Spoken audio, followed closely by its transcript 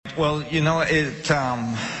Well, you know,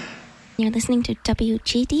 You're listening to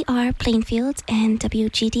WGDR Plainfield and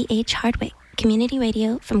WGDH Hardwick, community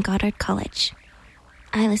radio from Goddard College.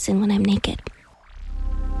 I listen when I'm naked.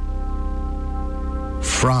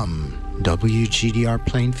 From WGDR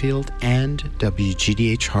Plainfield and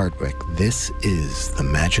WGDH Hardwick, this is the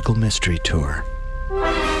Magical Mystery Tour.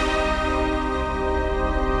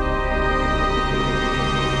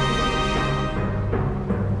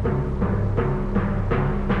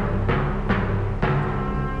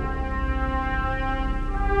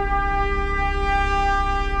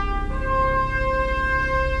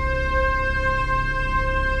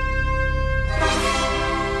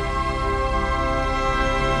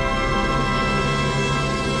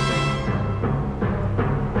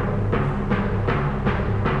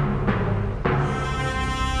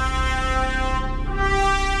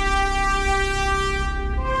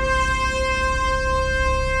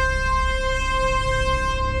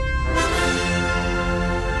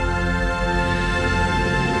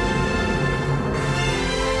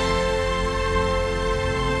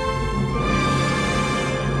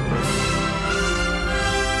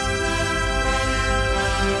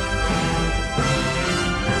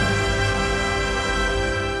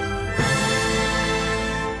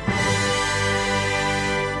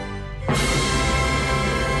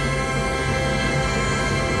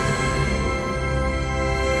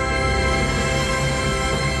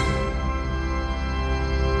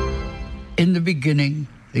 In the beginning,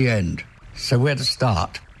 the end. So where to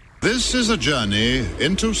start? This is a journey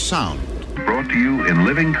into sound. Brought to you in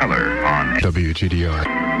living color on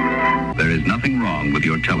WGDR. There is nothing wrong with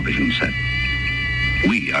your television set.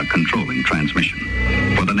 We are controlling transmission.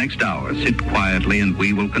 For the next hour, sit quietly and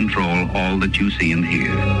we will control all that you see and hear.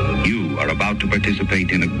 You are about to participate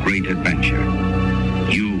in a great adventure.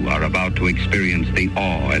 You are about to experience the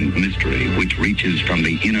awe and mystery which reaches from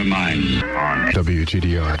the inner mind on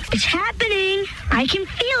WGDR. It's happening. I can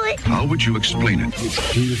feel it. How would you explain it?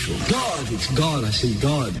 It's beautiful. God, it's God. I see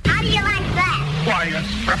God. How do you like that? Why,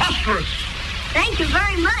 it's preposterous. Thank you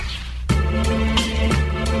very much.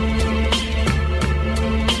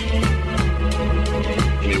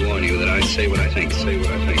 Let me warn you that I say what I think, say what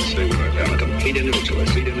I think, say what I think. I'm a complete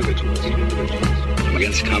individualist. I'm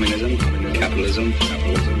against communism, capitalism,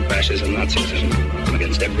 fascism, Nazism. I'm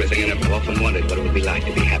against everything, and I've often wondered what it would be like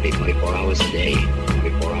to be happy 24 hours a day.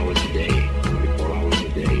 24 hours a day. 24 hours a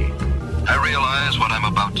day. I realize what I'm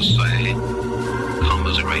about to say comes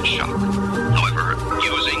as a great shock. However,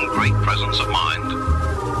 using great presence of mind,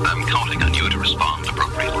 I'm counting on you to respond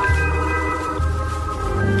appropriately.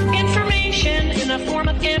 Information in the form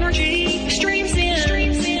of energy streams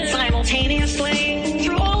in simultaneously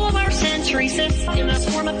through all of our sensory systems in the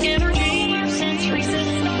form of energy.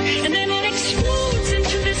 And then it explodes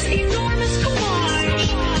into this enormous collage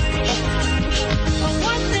of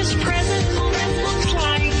what this present moment looks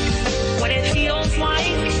like, what it feels like,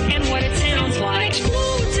 and what it sounds like. It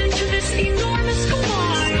explodes into this enormous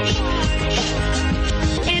collage.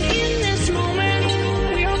 And in this moment,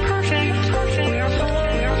 we are perfect. We are whole.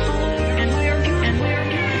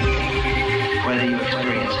 Whether you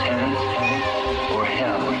experience heaven or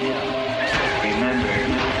hell, remember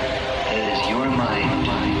that it is your mind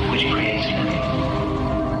which creates it.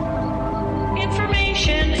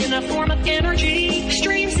 Information in the form of energy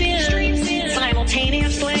streams in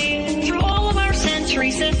simultaneously through all of our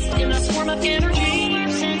sensory systems in the form of energy.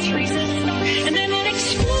 And then it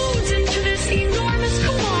explodes into this enormous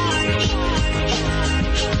collage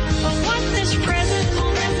of what this present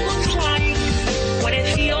moment looks like, what it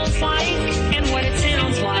feels like, and what it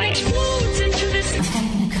sounds like. It explodes into this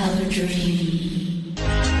Technicolor dream.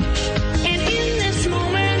 And in this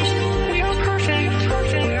moment, we are perfect.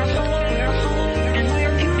 We are whole. And we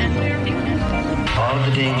are beautiful. All of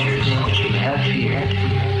the dangers which you have feared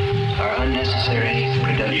are unnecessary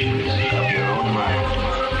productions of your own mind.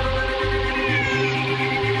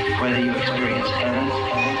 Whether you experience heaven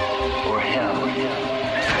or hell,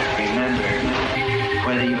 remember,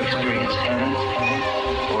 whether you experience heaven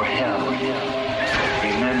or hell,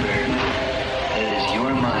 remember that it is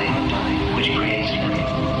your mind which creates it.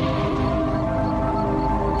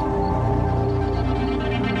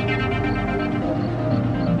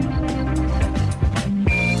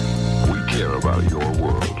 We care about your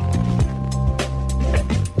world.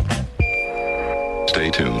 Stay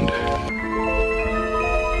tuned.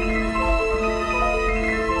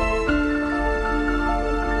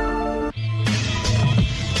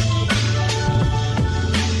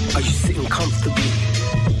 Are you sitting comfortably?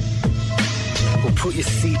 Well, put your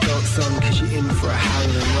seatbelts on, cause you're in for a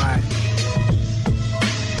howling ride.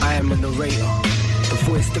 I am the narrator, the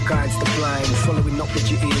voice that guides the blind, following not with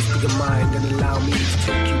your ears but your mind, and allow me to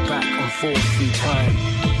take you back on force through time,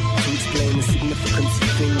 to explain the significance of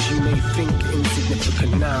things you may think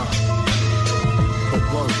insignificant now, but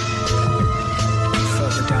won't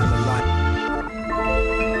further down the line.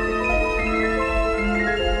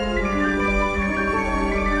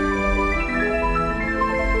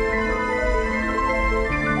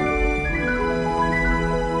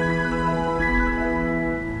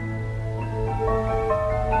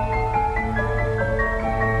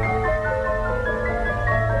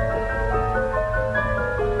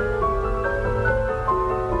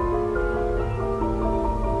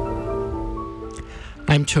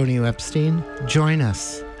 I'm Tonio Epstein. Join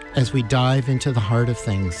us as we dive into the heart of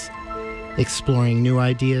things, exploring new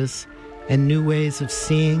ideas and new ways of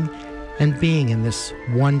seeing and being in this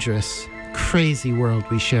wondrous, crazy world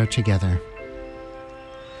we share together.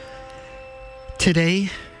 Today,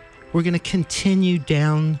 we're going to continue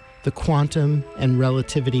down the quantum and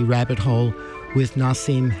relativity rabbit hole with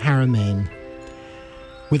Nassim Haramein,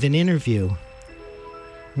 with an interview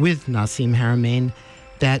with Nassim Haramein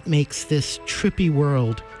that makes this trippy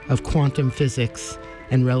world of quantum physics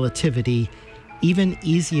and relativity even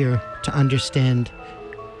easier to understand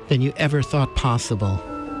than you ever thought possible.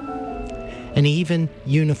 And he even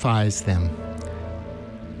unifies them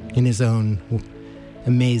in his own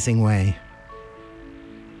amazing way.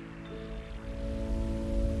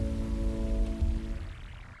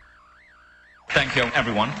 Thank you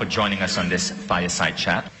everyone for joining us on this fireside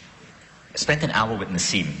chat. I spent an hour with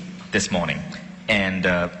Nassim this morning. And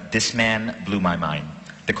this man blew my mind.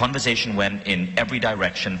 The conversation went in every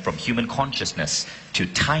direction, from human consciousness to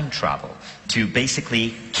time travel, to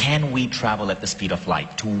basically, can we travel at the speed of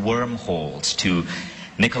light, to wormholes, to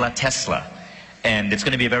Nikola Tesla. And it's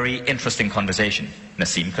going to be a very interesting conversation,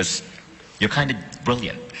 Nassim, because you're kind of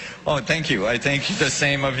brilliant. Oh, thank you. I think the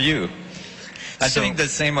same of you. I think the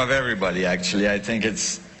same of everybody, actually. I think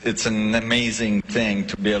it's an amazing thing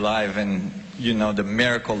to be alive, and you know, the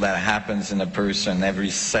miracle that happens in a person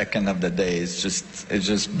every second of the day is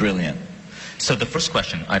just brilliant. So the first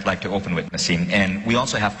question I'd like to open with, Nassim, and we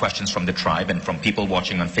also have questions from the tribe and from people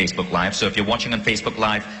watching on Facebook Live. So if you're watching on Facebook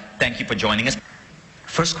Live, thank you for joining us.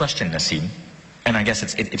 First question, Nassim, and I guess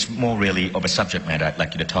it's more really of a subject matter I'd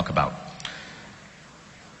like you to talk about.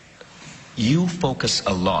 You focus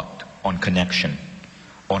a lot on connection,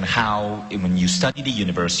 on how, when you study the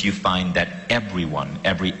universe, you find that everyone,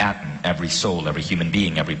 every atom, every soul, every human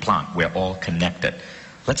being, every plant, we're all connected.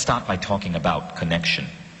 Let's start by talking about connection.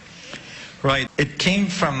 Right. It came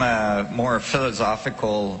from a more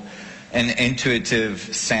philosophical and intuitive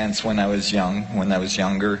sense when I was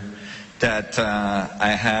younger, that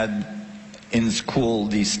I had in school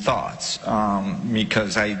these thoughts,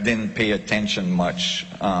 because I didn't pay attention much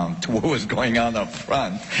to what was going on up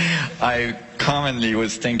front. I commonly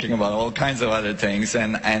was thinking about all kinds of other things,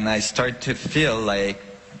 and I start to feel like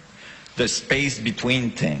the space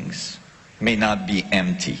between things may not be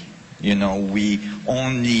empty. You know, we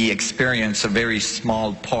only experience a very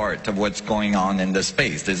small part of what's going on in the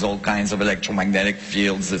space. There's all kinds of electromagnetic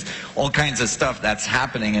fields, there's all kinds of stuff that's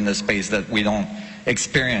happening in the space that we don't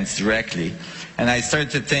experience directly. And I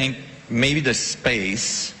started to think, maybe the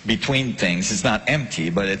space between things is not empty,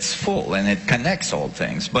 but it's full, and it connects all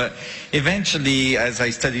things. But eventually, as I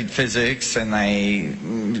studied physics and I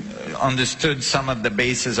understood some of the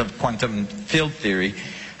basis of quantum field theory,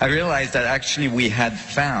 I realized that actually we had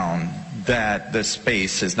found that the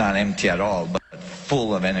space is not empty at all, but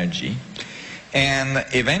full of energy. And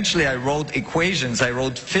eventually I wrote equations, I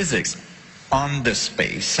wrote physics on the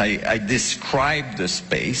space. I described the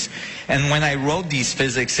space. And when I wrote these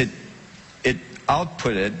physics, it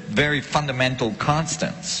outputted very fundamental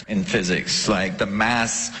constants in physics, like the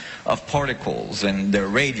mass of particles and their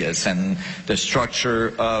radius and the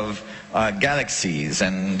structure of galaxies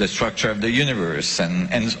and the structure of the universe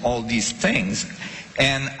and all these things.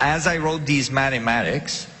 And as I wrote these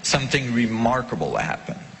mathematics, something remarkable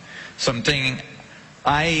happened. Something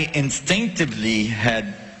I instinctively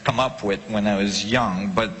had come up with when I was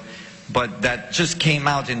young, but that just came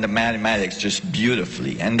out in the mathematics just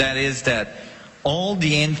beautifully. And that is that all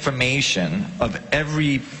the information of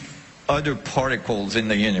every other particles in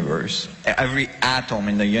the universe, every atom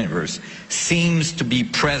in the universe, seems to be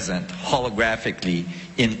present holographically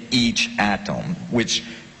in each atom, which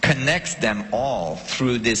connects them all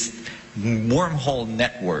through this wormhole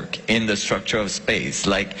network in the structure of space,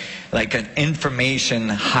 like an information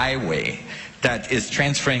highway that is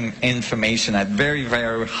transferring information at very,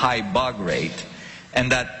 very high baud rate,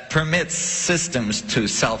 and that permits systems to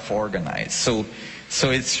self-organize. So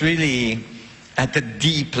it's really at the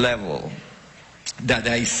deep level that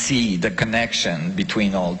I see the connection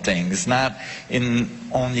between all things, not in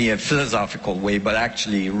only a philosophical way, but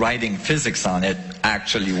actually writing physics on it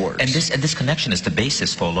actually works. And this connection is the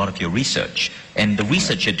basis for a lot of your research. And the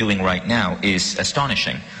research you're doing right now is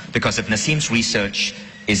astonishing, because if Nassim's research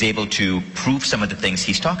is able to prove some of the things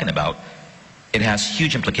he's talking about, it has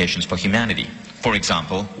huge implications for humanity. For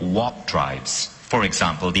example, warp drives. For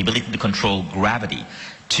example, the ability to control gravity,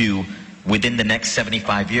 to, within the next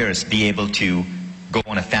 75 years, be able to go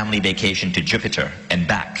on a family vacation to Jupiter and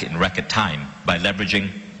back in record time by leveraging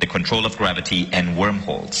the control of gravity and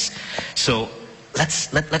wormholes. So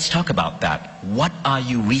let's talk about that. What are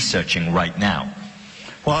you researching right now?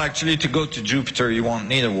 Well, actually, to go to Jupiter, you won't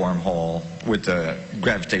need a wormhole with a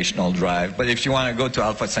gravitational drive. But if you want to go to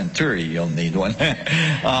Alpha Centauri, you'll need one.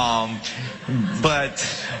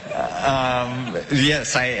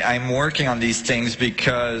 Yes, I'm working on these things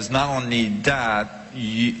because not only that,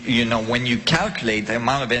 you know, when you calculate the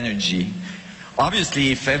amount of energy,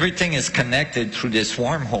 obviously, if everything is connected through this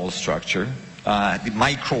wormhole structure, the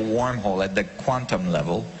micro wormhole at the quantum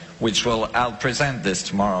level, which I'll present this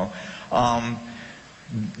tomorrow,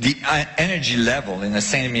 the energy level in a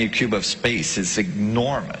centimeter cube of space is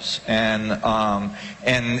enormous, and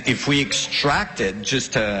if we extracted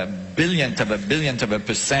just a billionth of a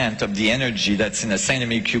percent of the energy that's in a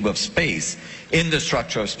centimeter cube of space in the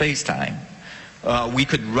structure of space-time, we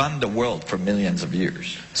could run the world for millions of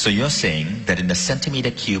years. So you're saying that in the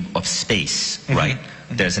centimeter cube of space, right,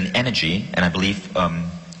 there's an energy, and I believe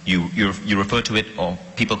you refer to it, or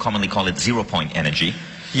people commonly call it zero-point energy.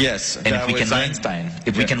 Yes, and if we can Einstein.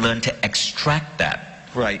 If we can learn to extract that,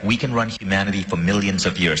 right, we can run humanity for millions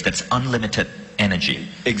of years. That's unlimited energy.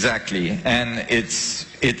 Exactly, and it's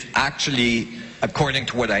actually, according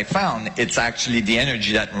to what I found, it's actually the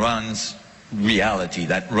energy that runs reality,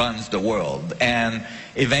 that runs the world. And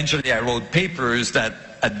eventually I wrote papers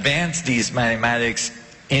that advanced these mathematics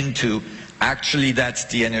into actually that's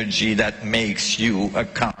the energy that makes you a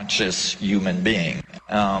conscious human being.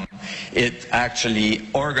 It actually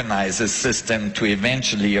organizes system to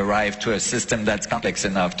eventually arrive to a system that's complex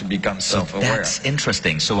enough to become self-aware. That's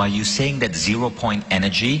interesting. So are you saying that zero-point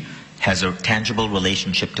energy has a tangible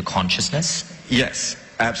relationship to consciousness? Yes,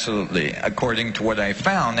 absolutely, according to what I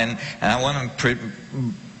found. And I want to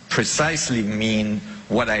precisely mean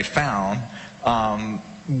what I found.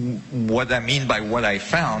 What I mean by what I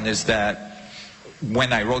found is that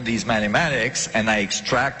when I wrote these mathematics and I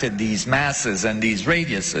extracted these masses and these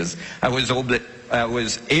radiuses, I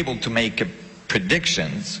was able to make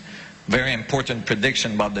predictions, very important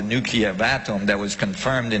prediction about the nuclear of atom that was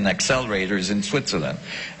confirmed in accelerators in Switzerland.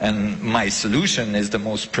 And my solution is the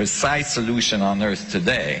most precise solution on Earth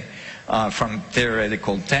today from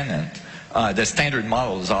theoretical tenant. The standard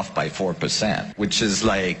model is off by 4%, which is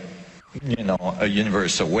like, you know, a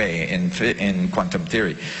universe away in quantum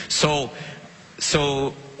theory. So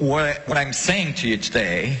what I'm saying to you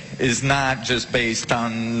today is not just based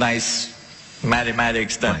on nice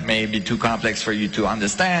mathematics that may be too complex for you to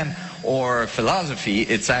understand or philosophy.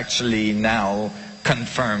 It's actually now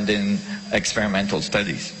confirmed in experimental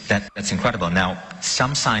studies. That's incredible. Now,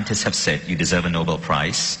 some scientists have said you deserve a Nobel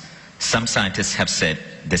Prize. Some scientists have said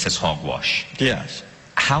this is hogwash. Yes.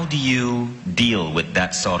 How do you deal with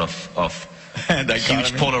that sort of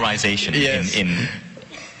huge polarization in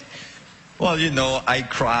Well, you know, I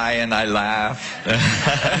cry and I laugh.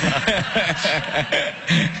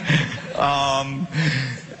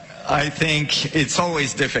 I think it's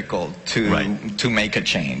always difficult to make a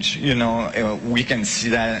change. You know, we can see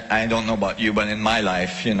that. I don't know about you, but in my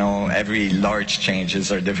life, you know, every large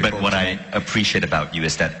changes are difficult. But what I appreciate about you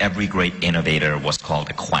is that every great innovator was called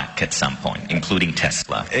a quack at some point, including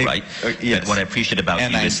Tesla, right? Yes. But what I appreciate about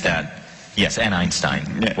you is that, yes, and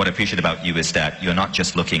Einstein. Yeah. What I appreciate about you is that you're not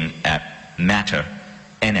just looking at matter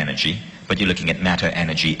and energy, but you're looking at matter,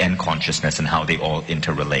 energy, and consciousness and how they all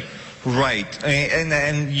interrelate. Right,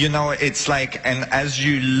 and you know, it's like, and as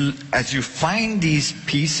you find these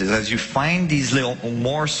pieces, as you find these little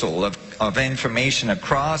morsel of information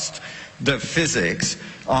across the physics,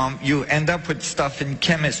 you end up with stuff in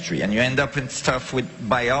chemistry, and you end up with stuff with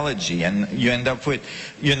biology, and you end up with,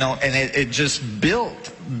 you know, and it just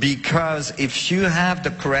built, because if you have the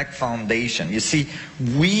correct foundation, you see,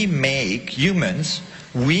 humans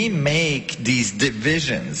make these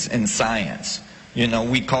divisions in science. You know,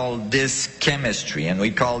 we call this chemistry, and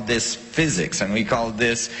we call this physics, and we call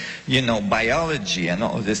this, you know, biology and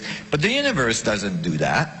all this. But the universe doesn't do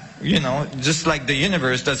that. You know, just like the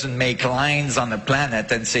universe doesn't make lines on the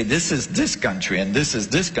planet and say this is this country and this is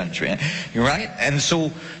this country, right? And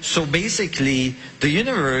so basically the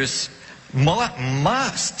universe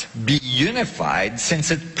must be unified,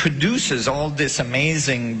 since it produces all this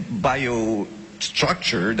amazing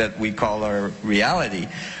biostructure that we call our reality,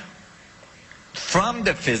 from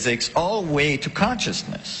the physics all the way to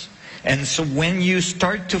consciousness. And so when you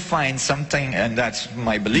start to find something, and that's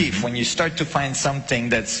my belief, when you start to find something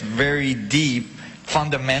that's very deep,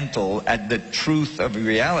 fundamental at the truth of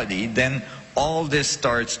reality, then all this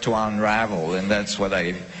starts to unravel, and that's what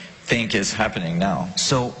I think is happening now.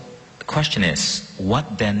 So the question is,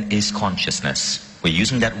 what then is consciousness? We're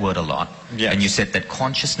using that word a lot. Yes. And you said that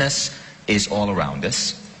consciousness is all around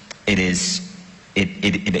us. It's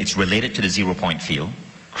related to the 0-point field.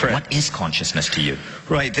 Correct. What is consciousness to you?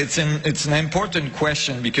 Right, it's an important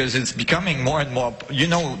question, because it's becoming more and more, you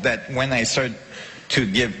know that when I started to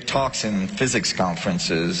give talks in physics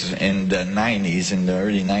conferences in the 90s, in the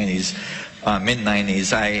early 90s,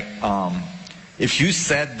 mid-90s, if you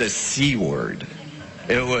said the C word,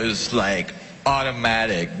 it was like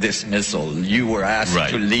automatic dismissal. You were asked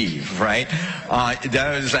to leave, right?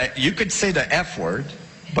 That was like, you could say the F word,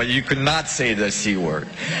 but you could not say the C word.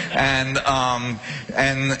 And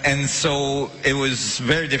so it was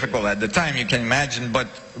very difficult at the time, you can imagine, but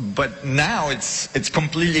now it's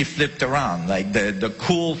completely flipped around. Like the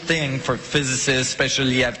cool thing for physicists,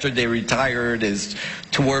 especially after they retired, is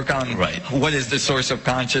to work on what is the source of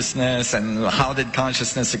consciousness and how did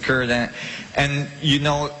consciousness occur. And you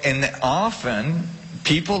know, and often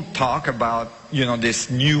people talk about, you know, this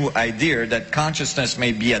new idea that consciousness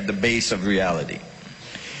may be at the base of reality.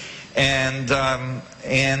 And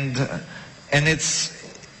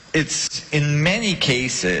it's in many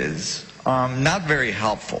cases not very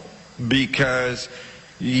helpful, because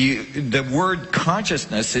the word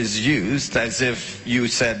consciousness is used as if you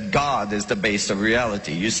said God is the base of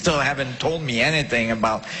reality. You still haven't told me anything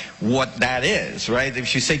about what that is, right?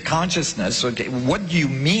 If you say consciousness, okay, what do you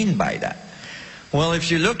mean by that? Well,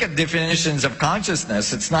 if you look at definitions of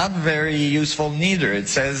consciousness, it's not very useful neither. It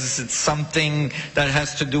says it's something that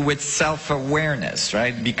has to do with self-awareness,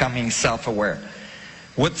 right? Becoming self-aware.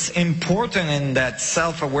 What's important in that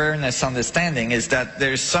self-awareness understanding is that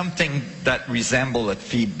there's something that resembles a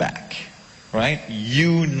feedback, right?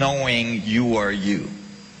 You knowing you are you.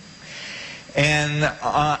 And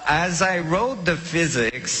as I wrote the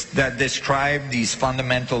physics that describe these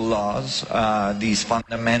fundamental laws, these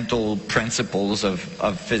fundamental principles of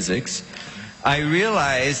physics, I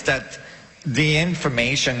realized that the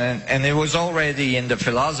information, and it was already in the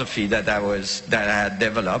philosophy that I had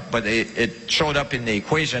developed, but it showed up in the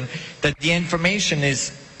equation, that the information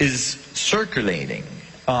is circulating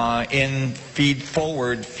in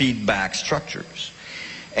feed-forward feedback structures.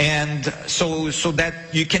 And so that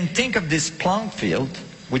you can think of this Planck field,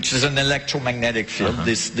 which is an electromagnetic field,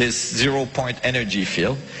 this 0-point energy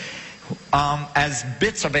field, as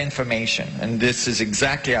bits of information. And this is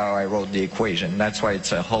exactly how I wrote the equation. That's why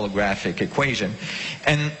it's a holographic equation.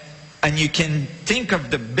 And you can think of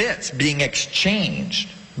the bits being exchanged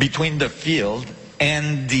between the field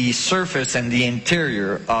and the surface and the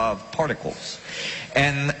interior of particles.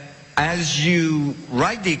 And as you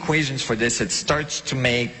write the equations for this, it starts to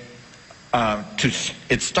make,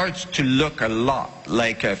 it starts to look a lot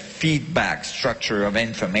like a feedback structure of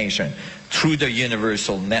information through the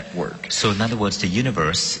universal network. So in other words, the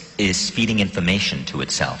universe is feeding information to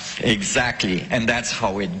itself. Exactly, and that's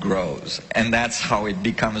how it grows. And that's how it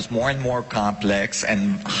becomes more and more complex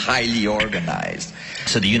and highly organized.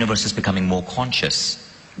 So the universe is becoming more conscious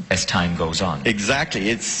as time goes on. Exactly,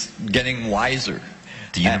 it's getting wiser.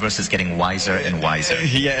 The universe is getting wiser and wiser.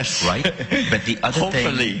 Yes. Right? But the other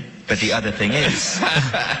Hopefully. But the other thing is,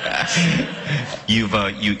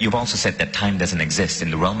 you've also said that time doesn't exist.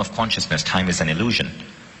 In the realm of consciousness, time is an illusion.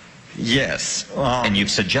 Yes. And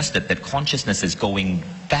you've suggested that consciousness is going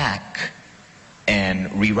back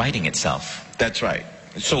and rewriting itself. That's right.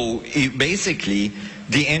 So basically,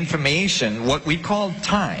 the information, what we call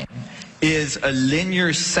time, is a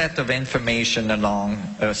linear set of information along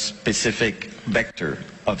a specific vector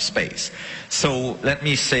of space. So let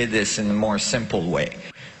me say this in a more simple way.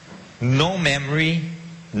 No memory,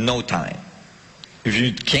 no time. If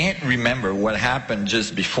you can't remember what happened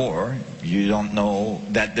just before, you don't know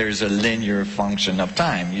that there's a linear function of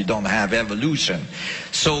time. You don't have evolution.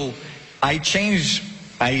 So I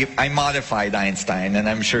modified Einstein, and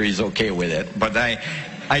I'm sure he's okay with it, but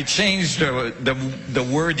I changed the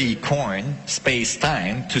wordy coin,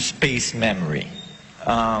 space-time, to space memory,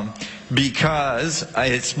 because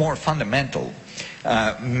it's more fundamental.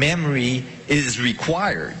 Memory is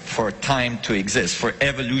required for time to exist, for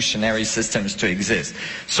evolutionary systems to exist.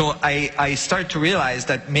 So I start to realize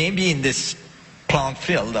that maybe in this Planck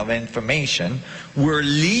field of information, we're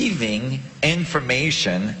leaving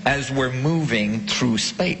information as we're moving through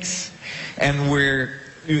space. And we're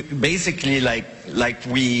basically like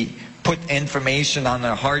we put information on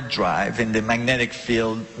a hard drive in the magnetic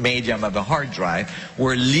field medium of a hard drive,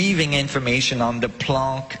 we're leaving information on the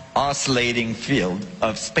Planck oscillating field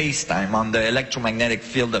of space-time, on the electromagnetic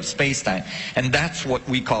field of space-time. And that's what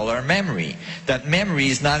we call our memory. That memory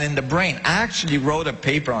is not in the brain. I actually wrote a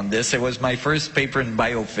paper on this. It was my first paper in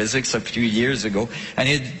biophysics a few years ago, and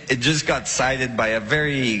it just got cited by a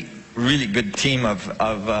really good team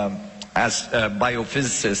as a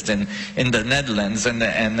biophysicist in the Netherlands, and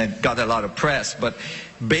it got a lot of press. But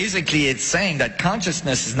basically it's saying that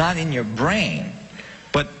consciousness is not in your brain,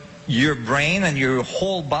 but your brain and your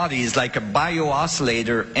whole body is like a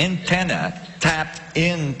bio-oscillator antenna tapped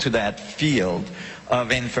into that field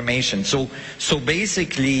of information. So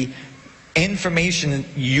basically information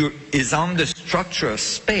is on the structure of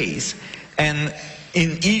space, and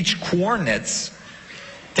in each coordinates,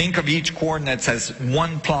 think of each coordinates as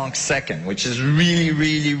 1 Planck second, which is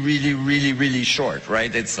really short,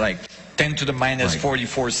 right? It's like 10 to the minus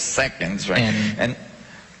 44 seconds, right?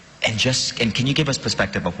 And can you give us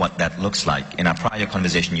perspective of what that looks like? In our prior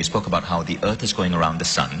conversation, you spoke about how the Earth is going around the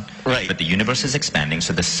sun, right? But the universe is expanding,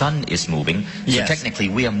 so the sun is moving. So yes. Technically,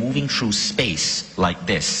 we are moving through space like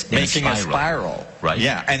this, making a spiral, right?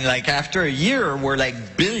 Yeah, and like after a year, we're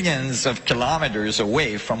like billions of kilometers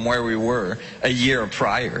away from where we were a year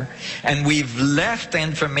prior, and we've left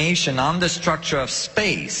information on the structure of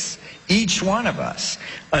space, each one of us,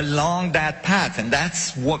 along that path, and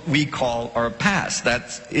that's what we call our past.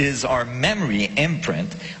 That is our memory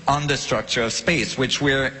imprint on the structure of space, which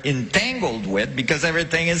we're entangled with because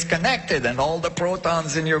everything is connected, and all the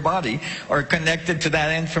protons in your body are connected to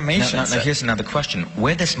that information. Now here's another question.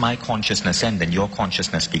 Where does my consciousness end and your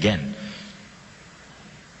consciousness begin?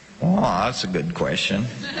 Oh, that's a good question.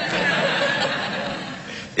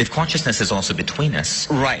 If consciousness is also between us,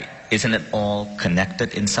 right? Isn't it all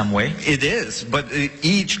connected in some way? It is, but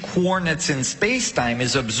each coordinates in space-time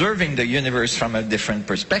is observing the universe from a different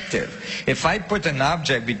perspective. If I put an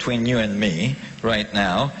object between you and me right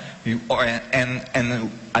now, and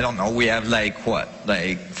I don't know, we have like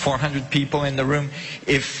 400 people in the room.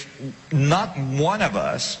 If not one of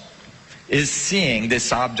us is seeing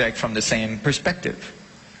this object from the same perspective,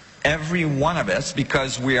 every one of us,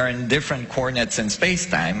 because we are in different coordinates in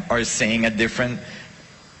space-time, are seeing a different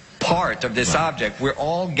part of this object. We're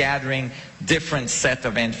all gathering different set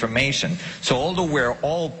of information. So although we're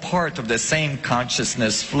all part of the same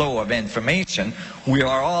consciousness flow of information, we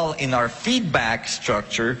are all in our feedback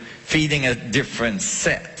structure feeding a different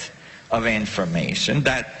set of information,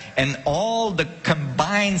 and all the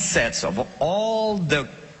combined sets of all the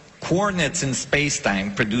coordinates in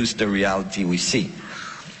space-time produce the reality we see.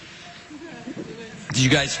 Do you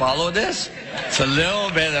guys follow this? It's a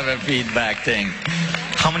little bit of a feedback thing.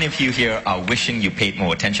 How many of you here are wishing you paid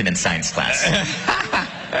more attention in science class?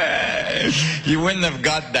 You wouldn't have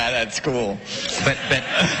got that at school. But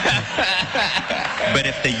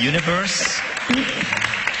if the universe,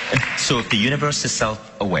 so if the universe is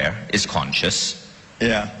self-aware, is conscious,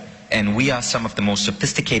 yeah, and we are some of the most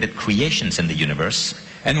sophisticated creations in the universe,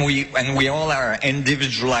 and we all are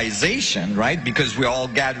individualization, right? Because we're all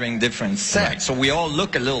gathering different sets. Right. So we all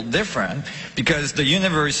look a little different because the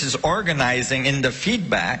universe is organizing in the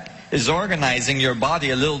feedback, is organizing your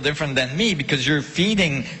body a little different than me because you're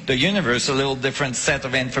feeding the universe a little different set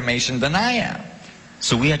of information than I am.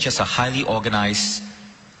 So we are just a highly organized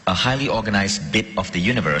bit of the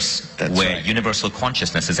universe. That's where right. Universal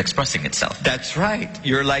consciousness is expressing itself. That's right.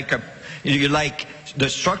 You're like the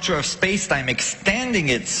structure of space-time extending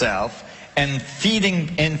itself and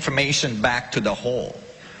feeding information back to the whole.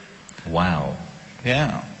 Wow.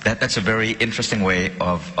 Yeah. That's a very interesting way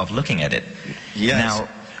of looking at it. Yes. Now,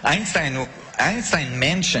 Einstein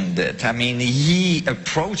mentioned it. I mean, he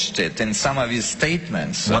approached it in some of his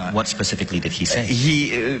statements. What specifically did he say?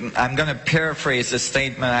 I'm going to paraphrase the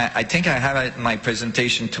statement. I think I have it in my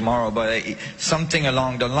presentation tomorrow, but something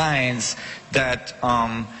along the lines that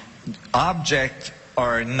objects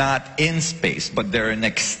are not in space, but they're an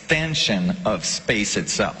extension of space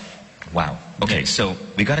itself. Wow. Okay, so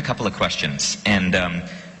we got a couple of questions, and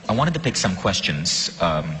I wanted to pick some questions.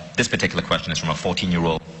 This particular question is from a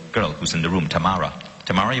 14-year-old girl who's in the room, Tamara.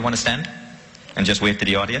 Tamara, you want to stand and just wave to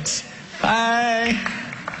the audience? Hi.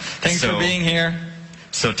 Thanks for being here.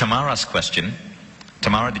 So Tamara's question.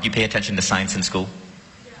 Tamara, did you pay attention to science in school?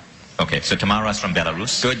 Yeah. Okay, so Tamara's from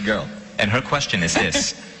Belarus. Good girl. And her question is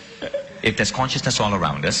this. If there's consciousness all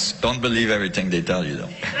around us... Don't believe everything they tell you, though.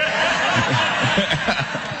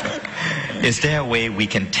 Is there a way we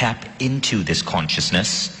can tap into this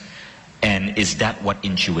consciousness? And is that what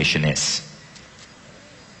intuition is?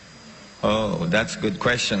 Oh, that's a good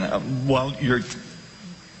question.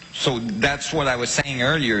 So that's what I was saying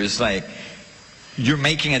earlier, is like, you're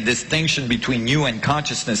making a distinction between you and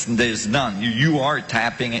consciousness, and there's none. You are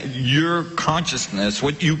tapping your consciousness,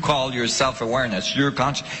 what you call your self-awareness, your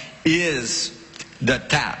consciousness is the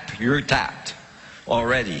tap. You're tapped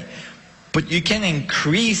already. But you can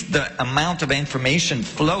increase the amount of information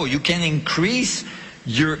flow. You can increase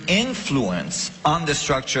your influence on the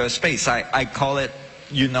structure of space. I call it,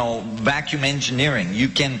 vacuum engineering. You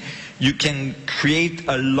can create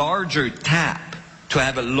a larger tap to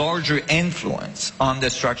have a larger influence on the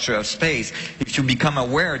structure of space if you become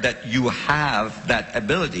aware that you have that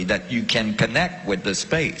ability, that you can connect with the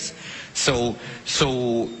space. So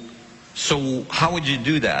how would you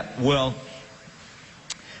do that? Well,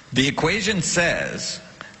 the equation says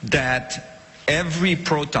that every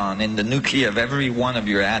proton in the nuclei of every one of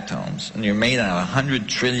your atoms, and you're made out of 100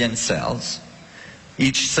 trillion cells,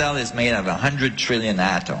 each cell is made of 100 trillion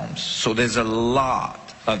atoms, so there's a lot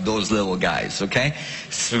of those little guys, okay?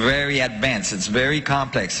 It's very advanced, it's very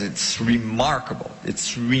complex, it's remarkable.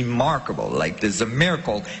 It's remarkable. Like, there's a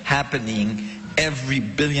miracle happening every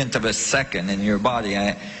billionth of a second in your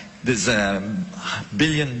body. There's a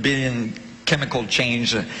billion chemical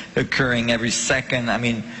change occurring every second. I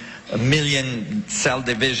mean, a million cell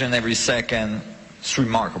division every second. It's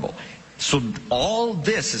remarkable. So all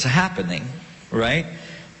this is happening, right?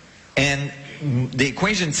 And the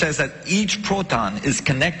equation says that each proton is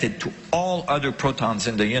connected to all other protons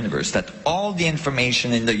in the universe, that all the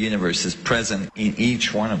information in the universe is present in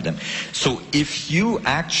each one of them. So if you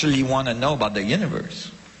actually want to know about the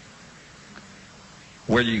universe,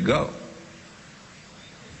 where do you go?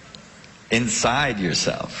 Inside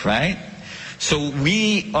yourself, right? So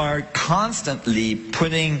we are constantly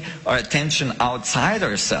putting our attention outside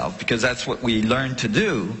ourselves, because that's what we learn to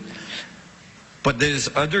do. But there's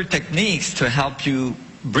other techniques to help you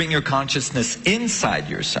bring your consciousness inside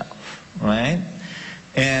yourself, right?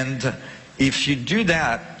 And if you do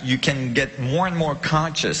that, you can get more and more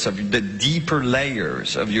conscious of the deeper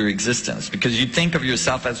layers of your existence, because you think of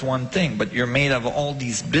yourself as one thing, but you're made of all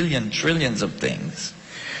these billion trillions of things.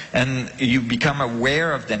 And you become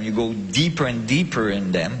aware of them, you go deeper and deeper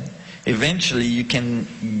in them. Eventually you can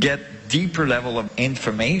get deeper level of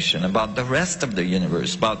information about the rest of the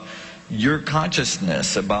universe, about your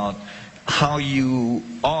consciousness, about how you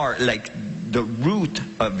are, like the root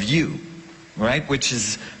of you, right? Which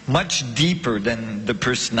is much deeper than the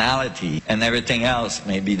personality and everything else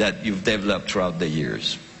maybe that you've developed throughout the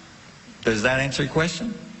years. Does that answer your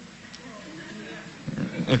question?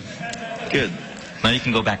 Good. Now you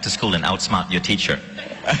can go back to school and outsmart your teacher.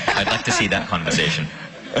 I'd like to see that conversation.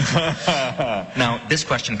 Now, this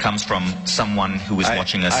question comes from someone who is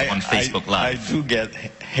watching us on Facebook Live. I do get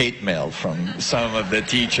hate mail from some of the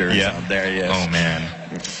teachers out there, yes. Oh, man.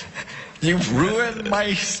 You've ruined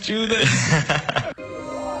my students.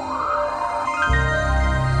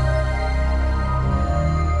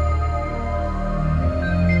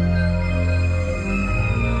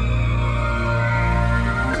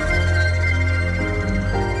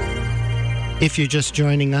 If you're just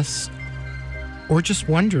joining us, or just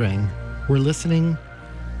wondering, we're listening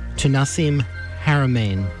to Nassim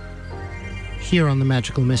Haramein here on the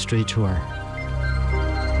Magical Mystery Tour.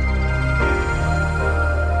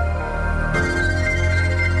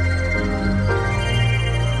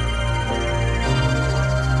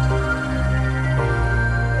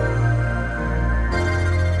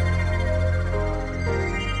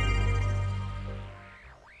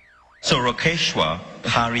 So Rokeshwar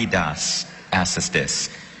Haridas asks us this: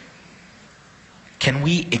 can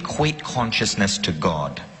we equate consciousness to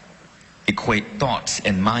God? Equate thoughts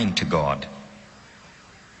and mind to God?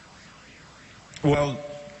 Well,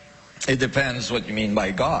 it depends what you mean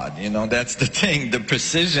by God. You know, that's the thing. The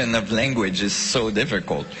precision of language is so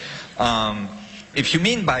difficult. If you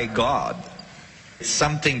mean by God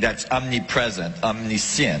something that's omnipresent,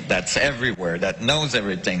 omniscient, that's everywhere, that knows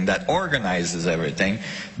everything, that organizes everything,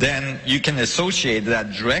 then you can associate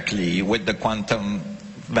that directly with the quantum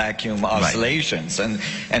vacuum oscillations. Right.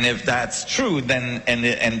 And if that's true, then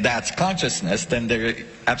and that's consciousness, then there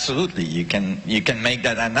absolutely you can make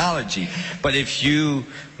that analogy. But if you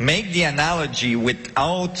make the analogy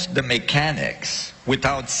without the mechanics,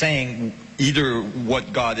 without saying either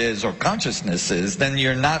what God is or consciousness is, then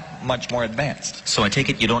you're not much more advanced. So I take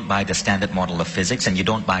it you don't buy the standard model of physics and you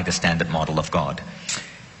don't buy the standard model of God?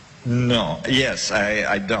 No, yes,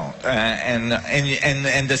 I don't.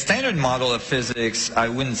 And the standard model of physics, I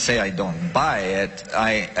wouldn't say I don't buy it.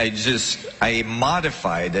 I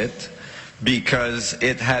modified it because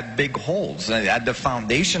it had big holes. At the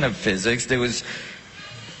foundation of physics, there was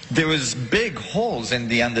big holes in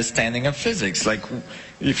the understanding of physics. Like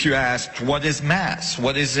if you asked, what is mass?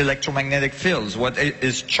 What is electromagnetic fields? What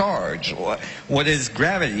is charge? What is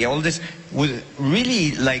gravity? All this was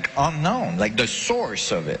really like unknown, like the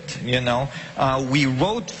source of it, you know? We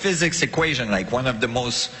wrote physics equation, like one of the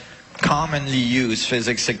most commonly used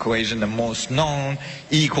physics equation, the most known,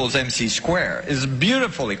 E equals mc squared. It's a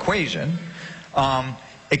beautiful equation,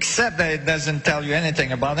 except that it doesn't tell you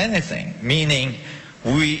anything about anything, meaning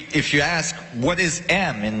if you ask, what is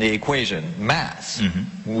m in the equation? Mass.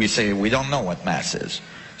 We say, we don't know what mass is.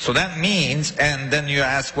 So that means, and then you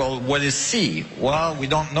ask, well, what is c? Well, we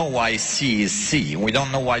don't know why c is c. We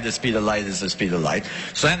don't know why the speed of light is the speed of light.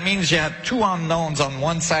 So that means you have two unknowns on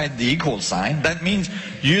one side, the equal sign. That means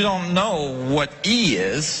you don't know what E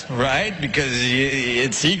is, right? Because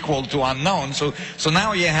it's equal to unknown. So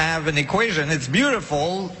now you have an equation. It's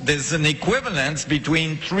beautiful. There's an equivalence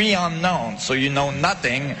between three unknowns. So you know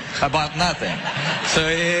nothing about nothing.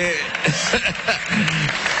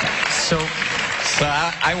 So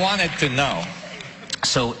I wanted to know.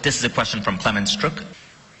 So this is a question from Clement Strook.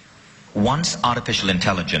 Once artificial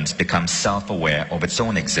intelligence becomes self-aware of its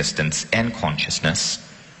own existence and consciousness,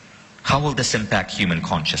 how will this impact human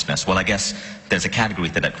consciousness? Well, I guess there's a category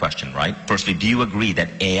to that question, right? Firstly, do you agree that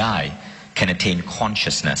AI can attain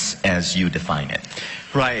consciousness as you define it?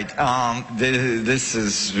 Right. This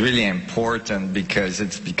is really important because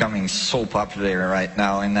it's becoming so popular right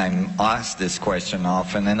now, and I'm asked this question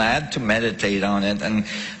often, and I had to meditate on it, and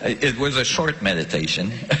it was a short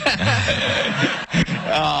meditation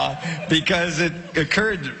because it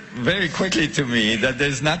occurred very quickly to me that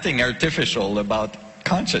there's nothing artificial about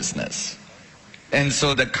consciousness. And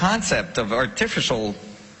so the concept of artificial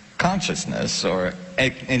consciousness or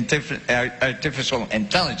artificial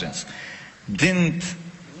intelligence didn't,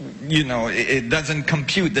 you know, it doesn't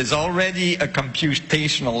compute. There's already a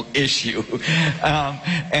computational issue.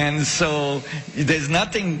 And so there's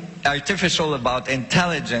nothing artificial about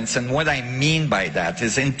intelligence. And what I mean by that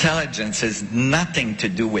is intelligence has nothing to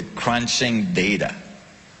do with crunching data.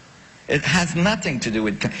 It has nothing to do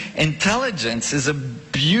with... Intelligence is a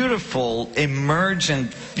beautiful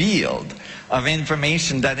emergent field of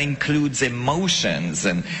information that includes emotions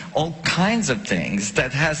and all kinds of things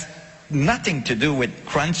that has nothing to do with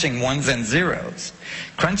crunching ones and zeros.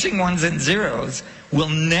 Crunching ones and zeros will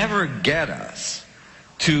never get us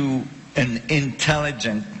to an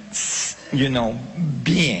intelligent, you know,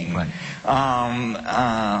 being. Right.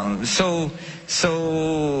 So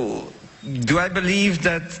do I believe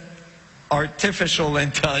that artificial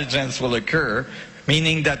intelligence will occur,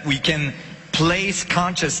 meaning that we can place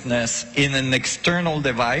consciousness in an external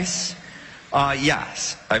device?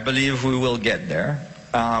 Yes, I believe we will get there.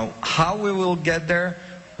 How we will get there?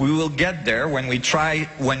 We will get there when we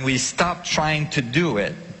stop trying to do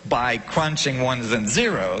it by crunching ones and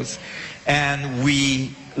zeros, and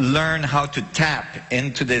we learn how to tap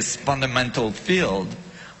into this fundamental field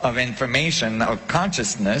of information, of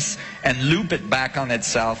consciousness, and loop it back on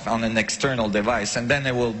itself on an external device, and then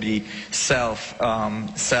it will be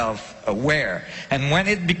self-aware. And when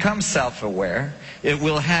it becomes self-aware, it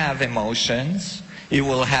will have emotions, it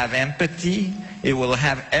will have empathy, it will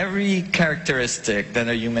have every characteristic that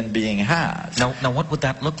a human being has. Now what would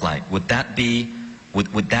that look like? Would that be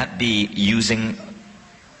using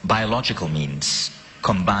biological means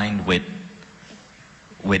combined with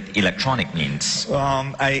electronic means?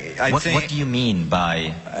 What do you mean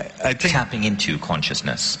by tapping into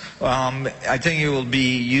consciousness? I think it will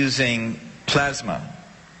be using plasma,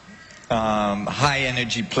 high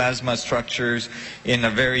energy plasma structures in a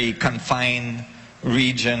very confined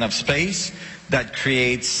region of space that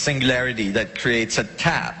creates singularity, that creates a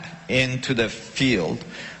tap into the field,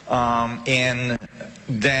 and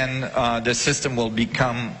then the system will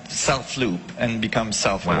become self-loop and become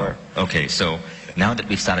self-aware. Wow. Okay, so now that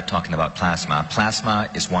we've started talking about plasma, plasma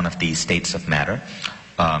is one of the states of matter.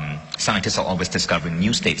 Scientists are always discovering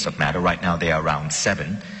new states of matter. Right now they are around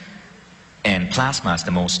 7. And plasma is the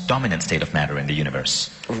most dominant state of matter in the universe.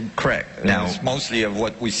 Correct. Now, it's mostly of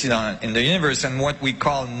what we see in the universe, and what we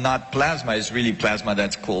call not plasma is really plasma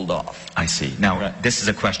that's cooled off. I see. Now, This is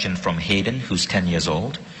a question from Hayden, who's 10 years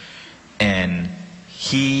old. And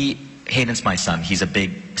Hayden's my son. He's a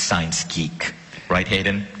big science geek. Right,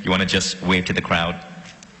 Hayden? You want to just wave to the crowd?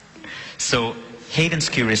 So Hayden's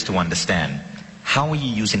curious to understand, how are you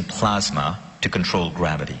using plasma to control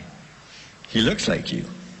gravity? He looks like you.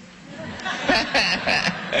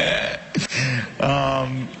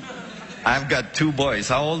 I've got 2 boys.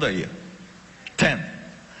 How old are you? 10.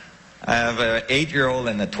 I have an 8-year-old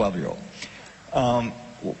and a 12-year-old.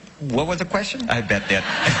 What was the question? I bet that.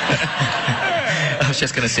 I was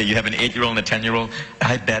just going to say, you have an 8-year-old and a 10-year-old.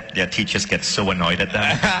 I bet their teachers get so annoyed at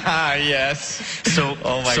them. Yes. So,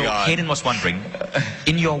 oh my God. Hayden was wondering,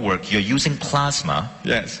 in your work, you're using plasma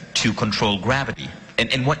to control gravity.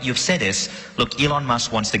 And what you've said is, look, Elon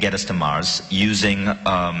Musk wants to get us to Mars using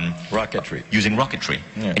rocketry.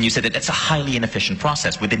 Yeah. And you said that that's a highly inefficient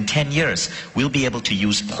process. Within 10 years, we'll be able to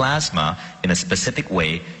use plasma in a specific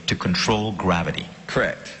way to control gravity.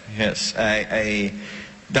 Correct. Yes.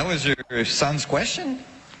 That was your son's question?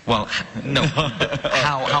 Well, no.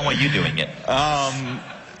 How are you doing it?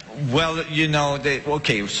 Well, you know,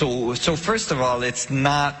 okay, so first of all, it's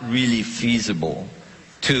not really feasible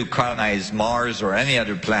to colonize Mars or any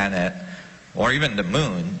other planet, or even the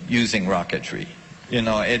moon, using rocketry. You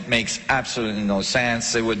know, it makes absolutely no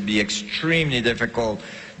sense. It would be extremely difficult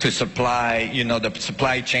to supply. You know, the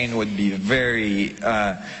supply chain would be very,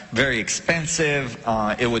 very expensive.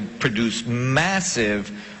 It would produce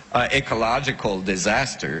massive ecological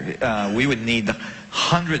disaster. We would need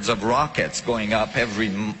hundreds of rockets going up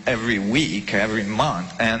every week, every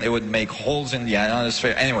month, and it would make holes in the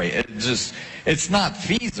ionosphere. Anyway, it's not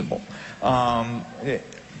feasible.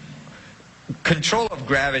 Control of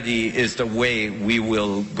gravity is the way we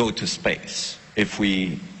will go to space if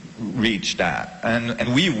we reach that,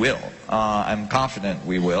 and we will. I'm confident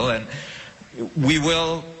we will, and we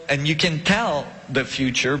will. And you can tell the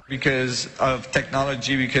future because of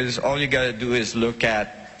technology, because all you got to do is look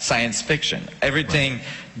at science fiction. Everything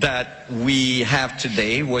that we have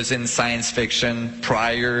today was in science fiction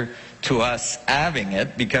prior to us having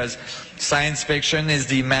it, because science fiction is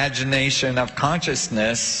the imagination of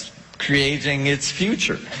consciousness creating its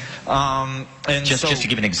future. And just to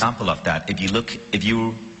give an example of that, if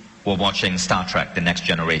you were watching Star Trek: The Next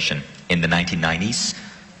Generation in the 1990s,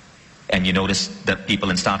 and you notice that people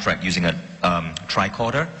in Star Trek using a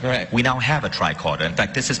tricorder, we now have a tricorder. In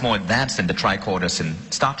fact, this is more advanced than the tricorders in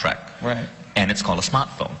Star Trek. Right. And it's called a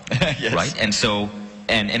smartphone. Yes. Right? And so,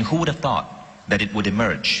 and who would have thought that it would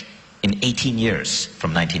emerge in 18 years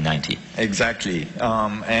from 1990? Exactly.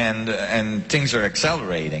 And things are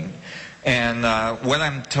accelerating. And what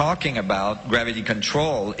I'm talking about, gravity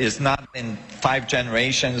control, is not in 5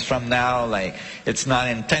 generations from now, like it's not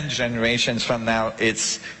in 10 generations from now,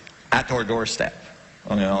 it's at our doorstep.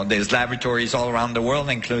 You know, there's laboratories all around the world,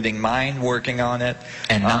 including mine, working on it.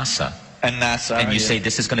 And NASA. And NASA. And you say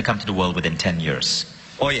this is going to come to the world within 10 years.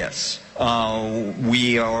 Oh, yes.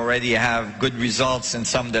 We already have good results in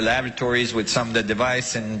some of the laboratories with some of the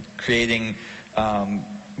device in creating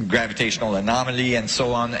gravitational anomaly and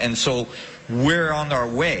so on. And so we're on our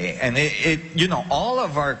way. And you know, all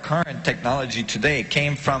of our current technology today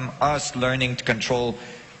came from us learning to control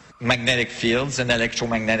magnetic fields and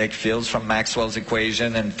electromagnetic fields from Maxwell's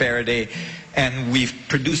equation and Faraday, and we've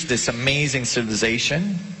produced this amazing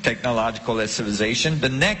civilization, technological civilization. The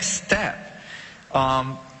next step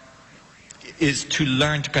is to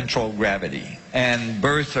learn to control gravity and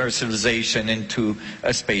birth our civilization into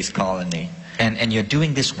a space colony. And you're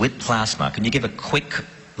doing this with plasma. Can you give a quick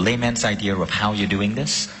layman's idea of how you're doing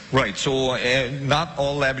this? Right, so not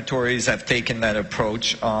all laboratories have taken that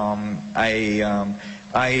approach.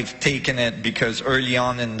 I've taken it because early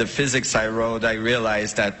on in the physics I wrote, I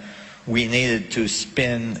realized that we needed to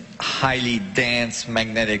spin highly dense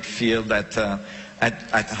magnetic field at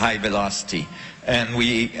high velocity.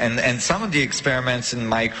 And some of the experiments in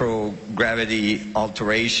microgravity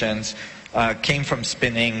alterations came from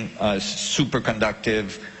spinning a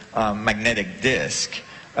superconductive magnetic disk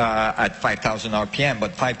at 5,000 RPM,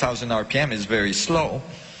 but 5,000 RPM is very slow.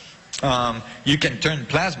 You can turn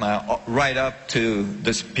plasma right up to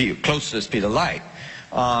the speed, close to the speed of light.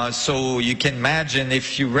 So you can imagine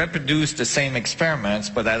if you reproduce the same experiments,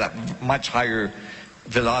 but at a much higher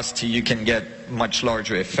velocity, you can get much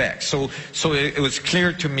larger effects. So it was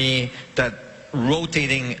clear to me that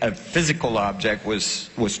rotating a physical object was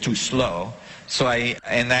too slow. So I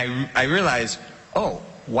realized, oh,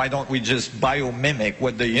 why don't we just biomimic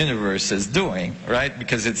what the universe is doing, right?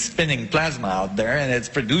 Because it's spinning plasma out there and it's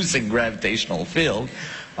producing gravitational field.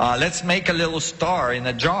 Let's make a little star in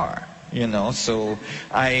a jar, you know. So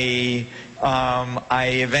I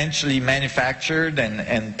eventually manufactured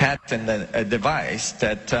and patented a device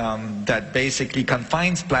that basically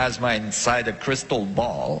confines plasma inside a crystal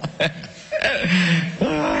ball.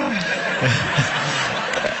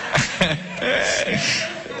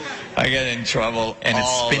 I get in trouble. And it's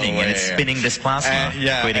spinning, and it's spinning this plasma,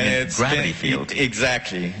 creating a gravity field.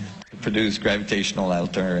 Exactly. produce gravitational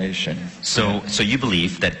alteration. So you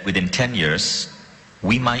believe that within 10 years,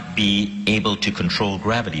 we might be able to control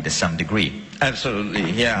gravity to some degree? Absolutely,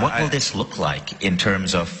 yeah. What will this look like in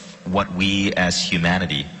terms of what we as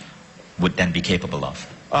humanity would then be capable of?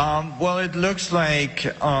 Well, it looks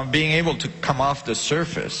like being able to come off the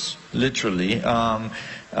surface, literally.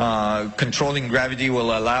 Controlling gravity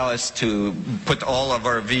will allow us to put all of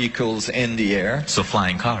our vehicles in the air. So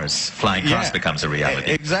flying cars becomes a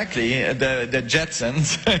reality. Exactly, the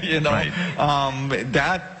Jetsons, you know, right.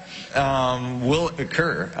 That will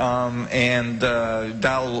occur, and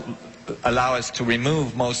that'll allow us to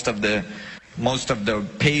remove most of the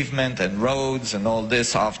pavement and roads and all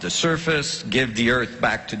this off the surface, give the earth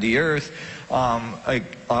back to the earth.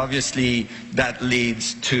 Obviously, that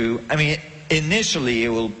leads to, I mean, initially it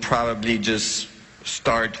will probably just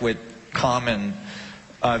start with common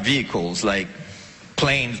vehicles, like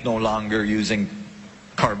planes no longer using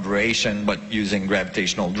carburation but using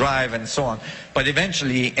gravitational drive and so on. But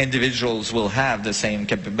eventually individuals will have the same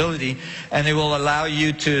capability, and it will allow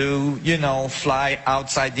you to, you know, fly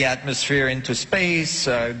outside the atmosphere into space,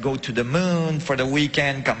 go to the moon for the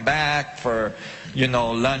weekend, come back for, you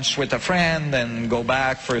know, lunch with a friend, and go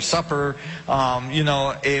back for supper. You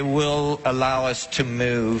know, it will allow us to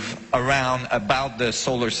move around about the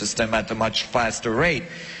solar system at a much faster rate.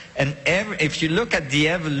 And if you look at the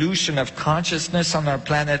evolution of consciousness on our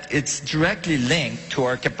planet, it's directly linked to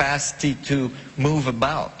our capacity to move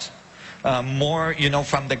about. More, you know,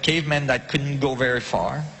 from the cavemen that couldn't go very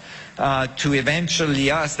far, to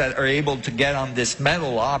eventually us that are able to get on this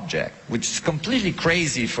metal object, which is completely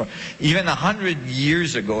crazy. For even 100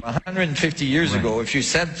 years ago, 150 years ago, if you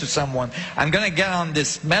said to someone, I'm going to get on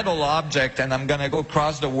this metal object and I'm going to go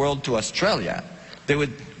across the world to Australia, they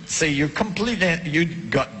would say you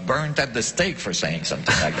got burnt at the stake for saying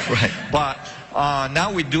something like that. Right. But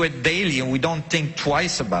now we do it daily and we don't think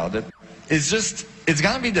twice about it. It's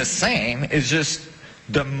going to be the same. It's just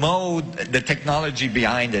the mode, the technology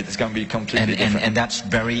behind it is going to be completely different. And that's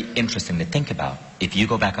very interesting to think about. If you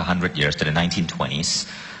go back 100 years to the 1920s,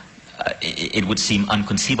 it would seem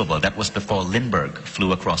unconceivable. That was before Lindbergh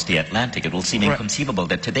flew across the Atlantic. It will seem inconceivable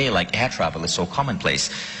that today, like, air travel is so commonplace.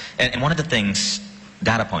 And one of the things,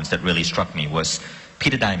 data points that really struck me was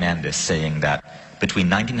Peter Diamandis saying that between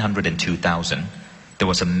 1900 and 2000, there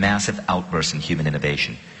was a massive outburst in human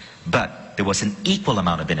innovation. But there was an equal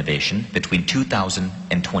amount of innovation between 2000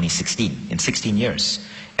 and 2016, in 16 years.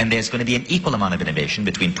 And there's going to be an equal amount of innovation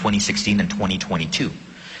between 2016 and 2022.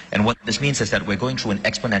 And what this means is that we're going through an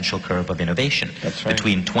exponential curve of innovation. That's right.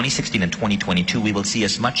 Between 2016 and 2022, we will see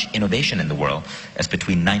as much innovation in the world as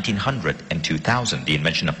between 1900 and 2000. The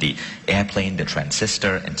invention of the airplane, the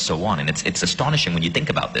transistor, and so on. And it's astonishing when you think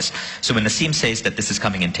about this. So when Nassim says that this is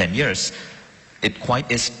coming in 10 years, it's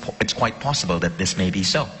quite possible that this may be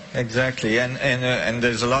so. Exactly, and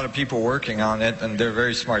there's a lot of people working on it, and they're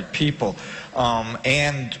very smart people.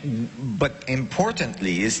 But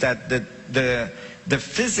importantly is that the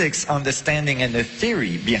physics understanding and the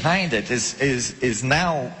theory behind it is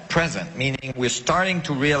now present, meaning we're starting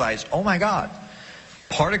to realize, oh my God,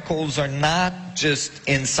 particles are not just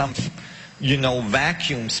in some, you know,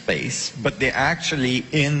 vacuum space, but they're actually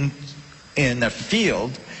in a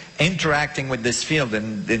field, interacting with this field,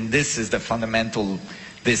 and this is the fundamental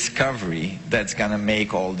discovery that's going to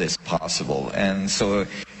make all this possible. And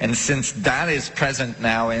since that is present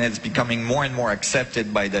now, and it's becoming more and more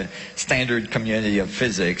accepted by the standard community of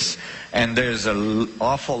physics, and there's an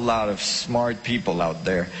awful lot of smart people out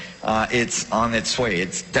there, it's on its way.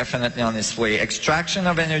 It's definitely on its way. Extraction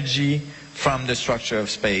of energy from the structure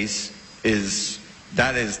of space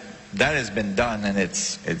that has been done, and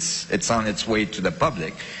it's on its way to the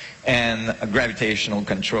public. And gravitational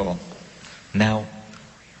control. Now,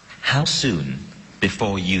 how soon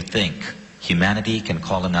before you think humanity can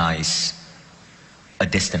colonize a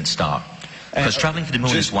distant star? Because traveling to the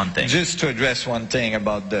moon is one thing. Just to address one thing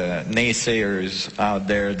about the naysayers out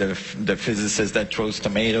there, the physicists that throws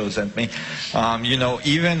tomatoes at me. You know,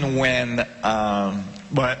 even when,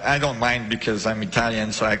 but I don't mind because I'm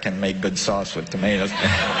Italian, so I can make good sauce with tomatoes.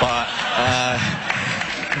 But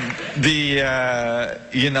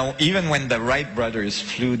you know, even when the Wright brothers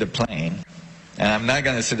flew the plane, and I'm not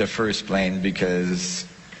going to say the first plane because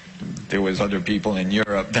there was other people in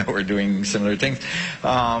Europe that were doing similar things.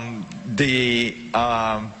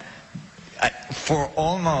 For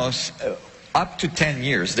almost up to 10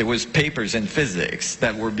 years, there was papers in physics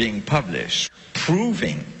that were being published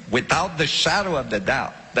proving without the shadow of the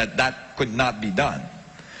doubt that could not be done,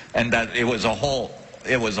 and that it was a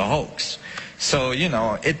hoax. So, you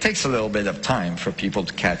know, it takes a little bit of time for people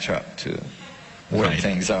to catch up to where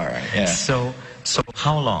things are. Yeah. So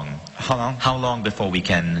how long? How long? How long before we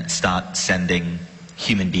can start sending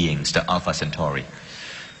human beings to Alpha Centauri?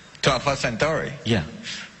 To Alpha Centauri? Yeah.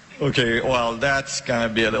 Okay, well, that's going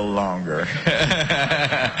to be a little longer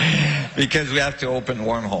because we have to open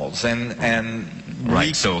wormholes and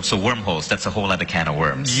right. So wormholes, that's a whole other can of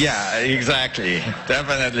worms. Yeah, exactly.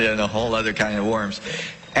 Definitely a whole other kind of worms.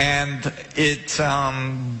 And it's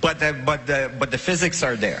but the physics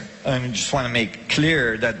are there. I just want to make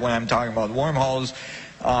clear that when I'm talking about wormholes,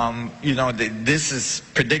 you know, this is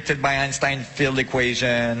predicted by Einstein field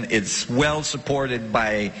equation. It's well supported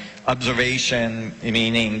by observation,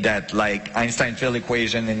 meaning that like Einstein field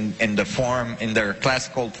equation in their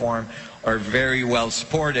classical form are very well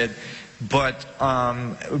supported. But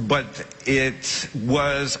it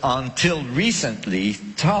was until recently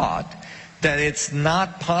thought that it's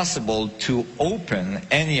not possible to open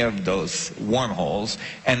any of those wormholes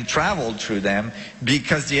and travel through them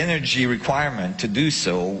because the energy requirement to do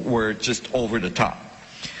so were just over the top.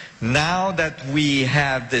 Now that we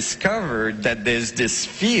have discovered that there's this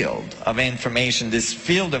field of information, this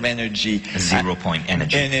field of energy, zero-point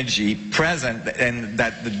energy present, and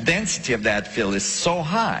that the density of that field is so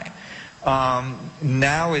high,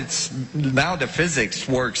 now the physics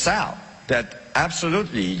works out that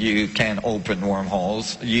absolutely you can open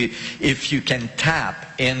wormholes if you can tap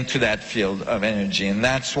into that field of energy. And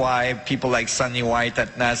that's why people like Sonny White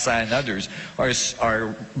at NASA and others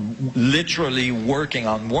are literally working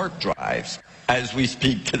on warp drives as we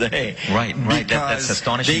speak today. Right. That's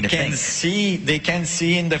astonishing to think. They can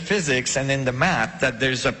see in the physics and in the math that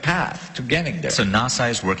there's a path to getting there. So NASA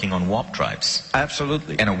is working on warp drives.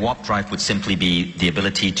 Absolutely. And a warp drive would simply be the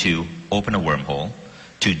ability to open a wormhole,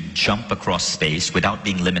 to jump across space without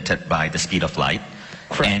being limited by the speed of light.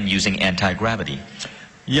 Correct. And using anti-gravity.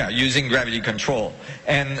 Yeah, using gravity control.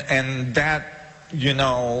 And that, you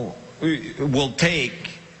know, will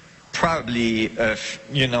take probably,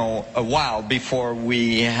 you know, a while before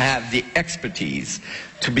we have the expertise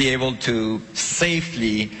to be able to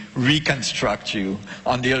safely reconstruct you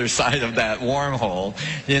on the other side of that wormhole,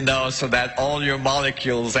 you know, so that all your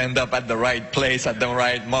molecules end up at the right place at the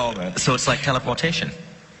right moment. So it's like teleportation.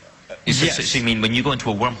 Yes. So you mean when you go into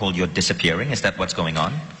a wormhole, you're disappearing? Is that what's going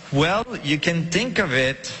on? Well, you can think of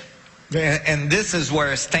it, and this is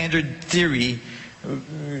where standard theory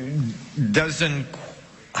doesn't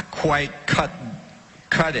quite cut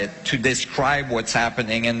it to describe what's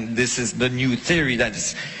happening, and this is the new theory that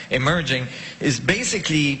is emerging, is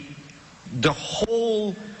basically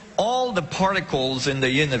all the particles in the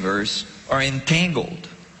universe are entangled.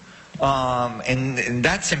 And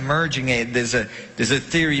that's emerging. There's a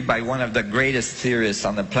theory by one of the greatest theorists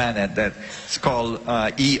on the planet that's called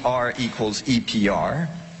ER equals EPR.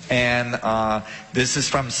 And this is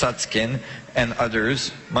from Sutskin and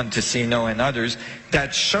others, Montesino and others,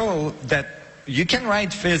 that show that you can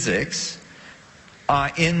write physics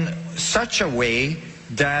in such a way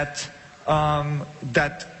that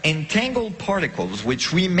entangled particles,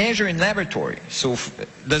 which we measure in laboratory. So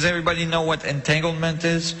does everybody know what entanglement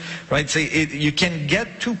is? Right? So you can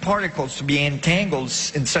get two particles to be entangled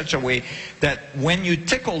in such a way that when you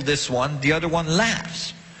tickle this one, the other one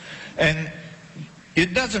laughs. And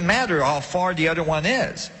it doesn't matter how far the other one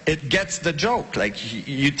is. It gets the joke. Like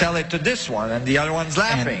you tell it to this one and the other one's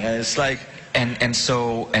laughing. And it's like... And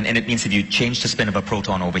it means if you change the spin of a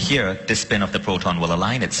proton over here, the spin of the proton will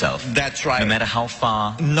align itself. That's right. No matter how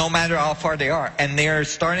far. No matter how far they are. And they're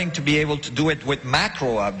starting to be able to do it with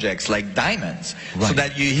macro objects like diamonds. Right. So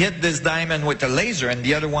that you hit this diamond with a laser and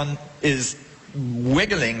the other one is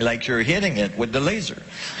wiggling like you're hitting it with the laser.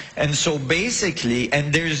 And so basically,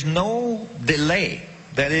 and there's no delay.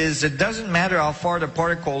 That is, it doesn't matter how far the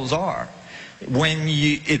particles are.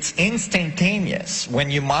 It's instantaneous.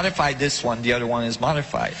 When you modify this one, the other one is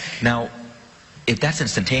modified. Now, if that's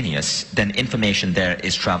instantaneous, then information there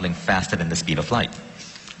is traveling faster than the speed of light.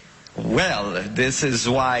 Well, this is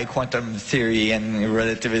why quantum theory and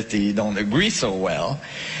relativity don't agree so well.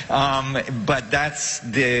 But that's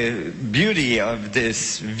the beauty of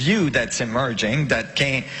this view that's emerging. That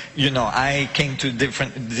came, you know, I came to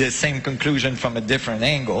the same conclusion from a different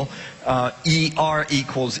angle. ER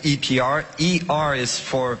equals EPR. ER is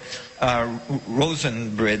for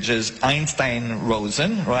Rosen bridges,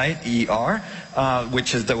 Einstein-Rosen, right? ER,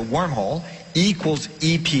 which is the wormhole. Equals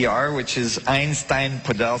EPR, which is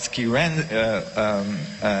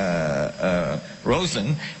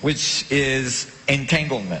Einstein-Podolsky-Rosen, which is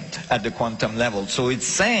entanglement at the quantum level. So it's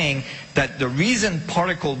saying that the reason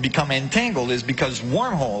particles become entangled is because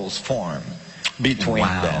wormholes form between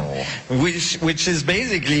them, which is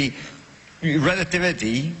basically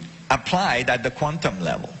relativity applied at the quantum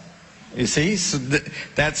level. You see? So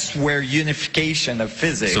that's where unification of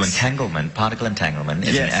physics... So entanglement, particle entanglement,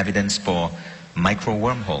 is an evidence for micro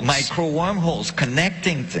wormholes. Micro wormholes,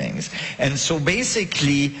 connecting things. And so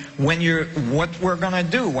basically, what we're going to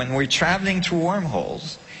do when we're traveling through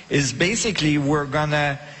wormholes is basically we're going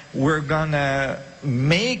to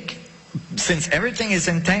make, since everything is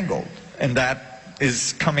entangled, and that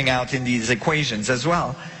is coming out in these equations as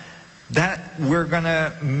well, that we're going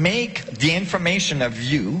to make the information of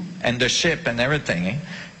you and the ship and everything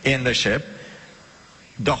in the ship,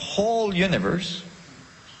 the whole universe.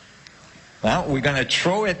 Now we're going to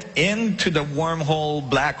throw it into the wormhole,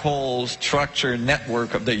 black hole structure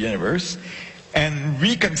network of the universe and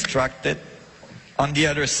reconstruct it on the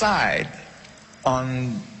other side.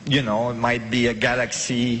 On, you know, it might be a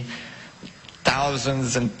galaxy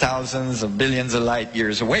thousands and thousands of billions of light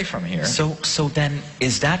years away from here. So then,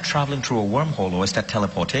 is that traveling through a wormhole or is that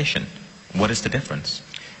teleportation? What is the difference?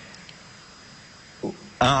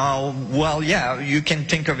 Well, yeah, you can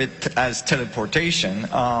think of it as teleportation,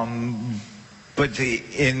 but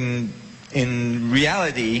in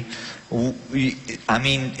reality, I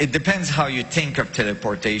mean, it depends how you think of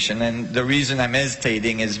teleportation, and the reason I'm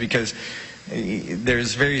hesitating is because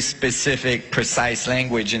there's very specific, precise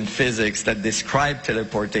language in physics that describe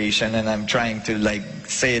teleportation, and I'm trying to like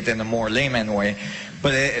say it in a more layman way.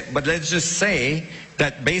 But let's just say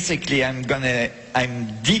that basically I'm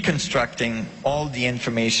deconstructing all the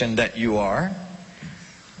information that you are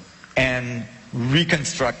and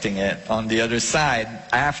reconstructing it on the other side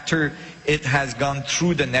after it has gone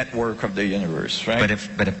through the network of the universe, right?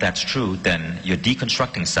 But if that's true, then you're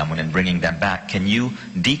deconstructing someone and bringing them back. Can you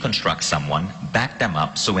deconstruct someone, back them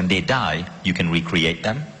up, so when they die, you can recreate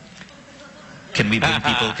them? Can we bring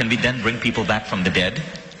people? Can we then bring people back from the dead?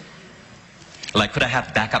 Like, could I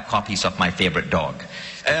have backup copies of my favorite dog?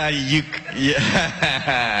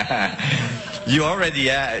 You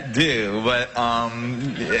already do, but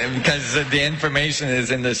because the information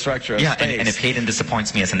is in the structure of space. And if Hayden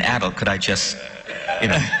disappoints me as an adult, could I just, you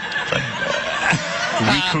know,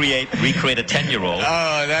 recreate a 10-year-old?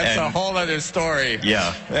 Oh, that's a whole other story.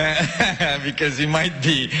 Yeah. Because you might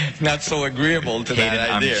be not so agreeable to Hayden,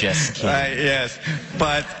 that idea. I'm just kidding. Yes,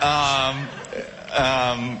 but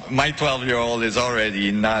my 12-year-old is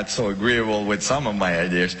already not so agreeable with some of my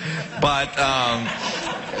ideas. But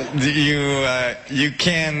you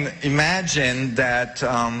can imagine that,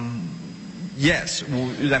 yes,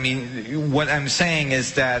 I mean, what I'm saying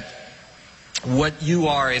is that what you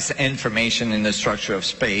are is information in the structure of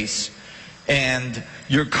space, and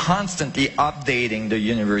you're constantly updating the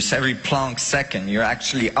universe. Every Planck second, you're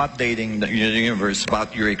actually updating the universe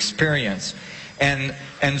about your experience. And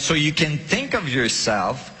so you can think of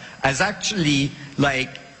yourself as actually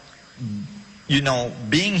like, you know,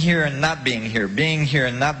 being here and not being here, being here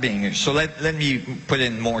and not being here. So let me put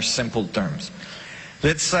it in more simple terms.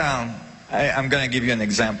 Let's, I'm going to give you an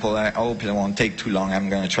example. I hope it won't take too long. I'm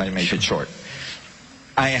going to try to make it short.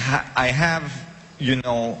 I have, you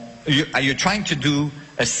know, you're trying to do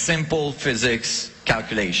a simple physics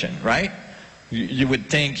calculation, right? You would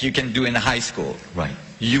think you can do in high school. Right.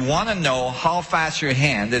 You want to know how fast your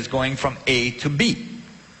hand is going from A to B.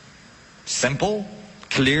 Simple,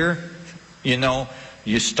 clear, you know,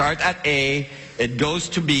 you start at A, it goes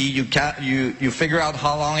to B, you figure out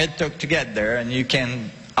how long it took to get there, and you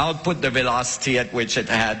can output the velocity at which it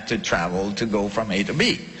had to travel to go from A to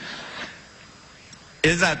B.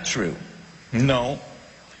 Is that true? No.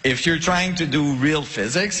 If you're trying to do real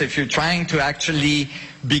physics, if you're trying to actually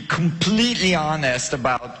be completely honest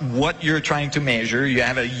about what you're trying to measure, you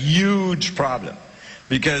have a huge problem.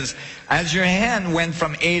 Because as your hand went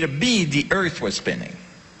from A to B, the Earth was spinning.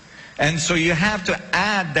 And so you have to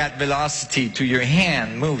add that velocity to your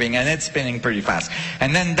hand moving, and it's spinning pretty fast.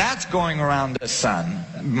 And then that's going around the sun,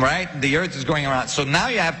 right? The Earth is going around. So now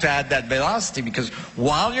you have to add that velocity, because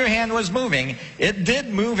while your hand was moving, it did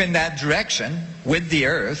move in that direction with the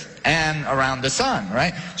Earth and around the sun,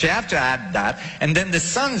 right? So you have to add that. And then the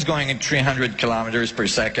sun's going at 300 kilometers per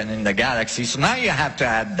second in the galaxy. So now you have to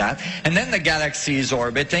add that. And then the galaxy is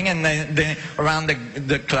orbiting, and then around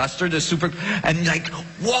the cluster, the super, and like,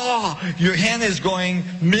 whoa, your hand is going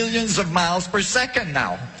millions of miles per second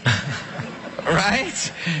now.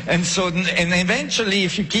 Right? And so, and eventually,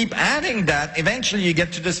 if you keep adding that, eventually you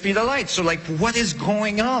get to the speed of light. So like, what is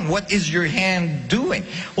going on? What is your hand doing?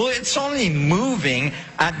 Well, it's only moving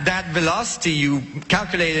at that velocity you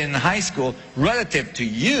calculated in high school relative to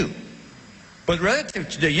you. But relative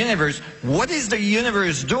to the universe, what is the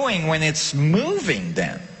universe doing when it's moving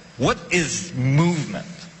then? What is movement?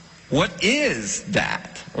 What is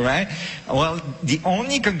that, right? Well, the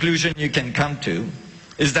only conclusion you can come to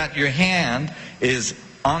is that your hand is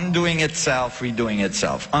undoing itself, redoing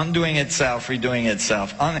itself, undoing itself, redoing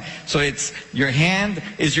itself. So it's your hand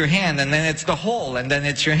is your hand, and then it's the whole, and then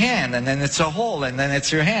it's your hand, and then it's a whole, and then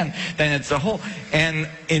it's your hand, then it's the whole. And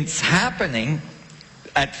it's happening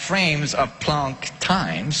at frames of Planck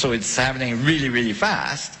time, so it's happening really, really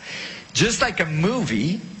fast. Just like a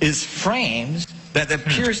movie is frames that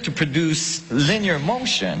appears to produce linear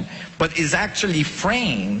motion, but is actually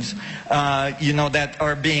frames, that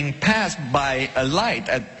are being passed by a light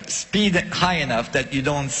at speed high enough that you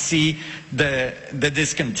don't see the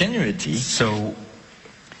discontinuity. So,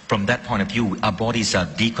 from that point of view, our bodies are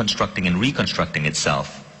deconstructing and reconstructing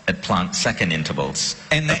itself at Planck second intervals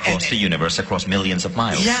across the universe, across millions of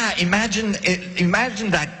miles. Yeah, imagine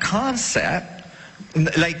that concept.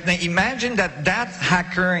 Like, imagine that's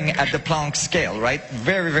occurring at the Planck scale, right?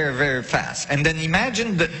 Very, very, very fast. And then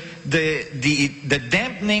imagine the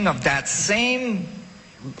dampening of that same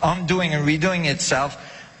undoing and redoing itself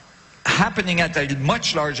happening at a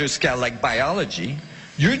much larger scale, like biology.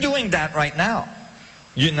 You're doing that right now.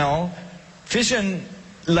 Fission,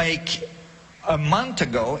 like a month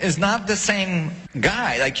ago, is not the same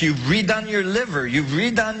guy. Like, you've redone your liver, you've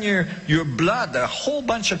redone your blood a whole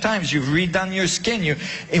bunch of times, you've redone your skin,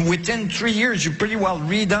 and within 3 years you've pretty well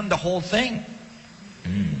redone the whole thing.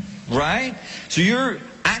 Right? So you're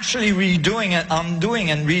actually redoing and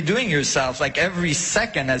undoing and redoing yourself like every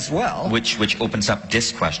second as well. Which opens up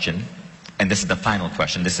this question. And this is the final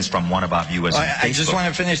question. This is from one of our viewers on Facebook. I just want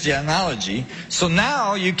to finish the analogy. So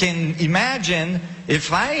now you can imagine,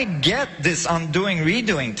 if I get this undoing,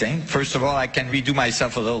 redoing thing, first of all, I can redo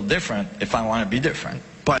myself a little different if I want to be different.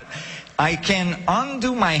 But I can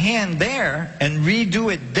undo my hand there and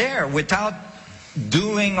redo it there without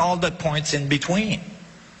doing all the points in between.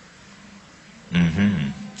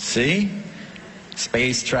 See?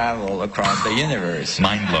 Space travel across the universe.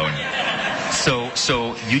 Mind blown.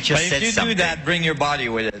 So you just said something. But if you do that, bring your body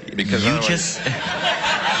with it, because you just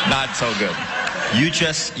not so good. You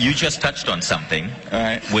just touched on something,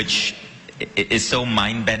 which is so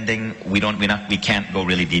mind-bending. We can't go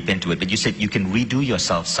really deep into it. But you said you can redo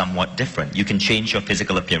yourself somewhat different. You can change your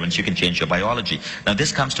physical appearance. You can change your biology. Now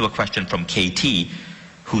this comes to a question from KT,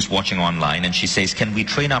 who's watching online, and she says, "Can we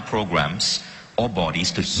train our programs or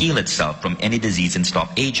bodies to heal itself from any disease and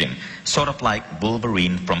stop aging, sort of like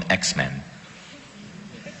Wolverine from X-Men?"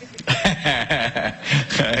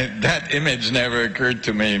 That image never occurred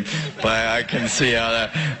to me, but I can see how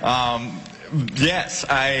that. Yes,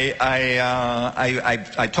 I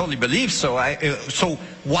totally believe so. So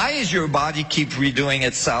why is your body keep redoing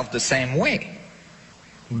itself the same way?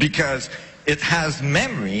 Because it has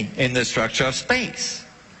memory in the structure of space,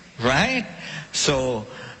 right? So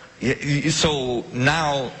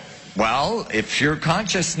now, well, if your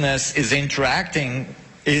consciousness is the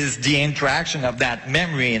interaction of that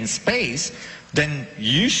memory in space, then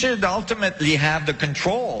you should ultimately have the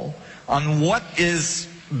control on what is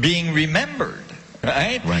being remembered,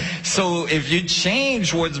 right? So if you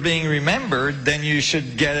change what's being remembered, then you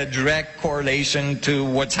should get a direct correlation to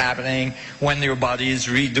what's happening when your body is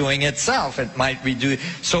redoing itself. It might redo.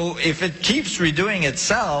 So if it keeps redoing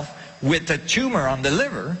itself with a tumor on the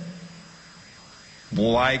liver,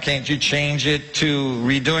 why can't you change it to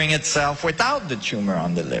redoing itself without the tumor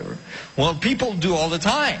on the liver? Well, people do all the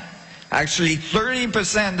time. Actually,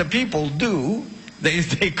 30% of people do.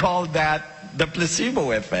 They call that the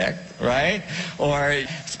placebo effect, right? Or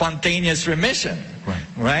spontaneous remission,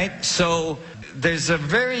 right? So there's a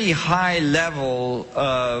very high level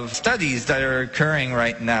of studies that are occurring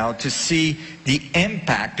right now to see the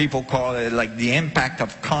impact, people call it like the impact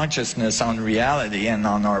of consciousness on reality and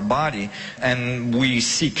on our body. And we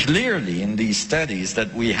see clearly in these studies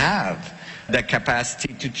that we have the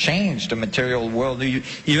capacity to change the material world,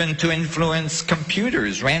 even to influence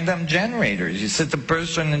computers, random generators. You sit a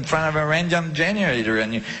person in front of a random generator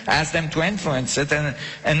and you ask them to influence it, and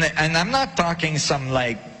I'm not talking some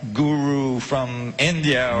like guru from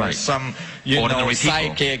India or some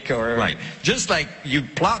psychic or just like you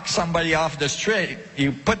pluck somebody off the street,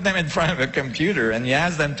 you put them in front of a computer and you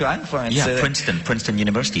ask them to influence it. Princeton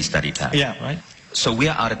University studied that. Right. So we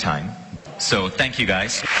are out of time. So thank you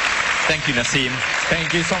guys. Thank you, Nassim.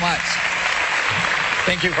 Thank you so much.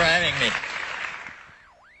 Thank you for having me.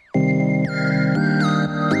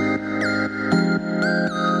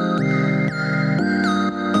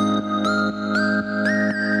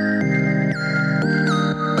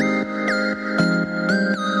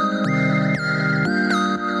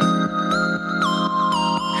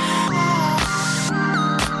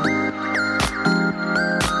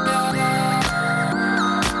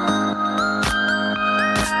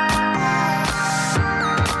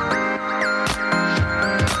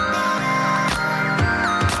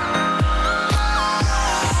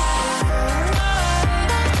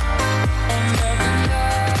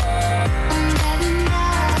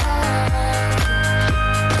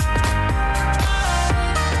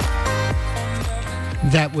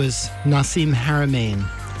 was Nassim Haramein,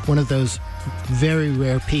 one of those very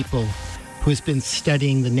rare people who has been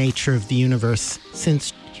studying the nature of the universe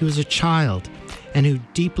since he was a child and who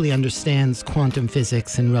deeply understands quantum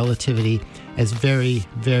physics and relativity as very,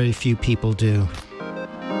 very few people do.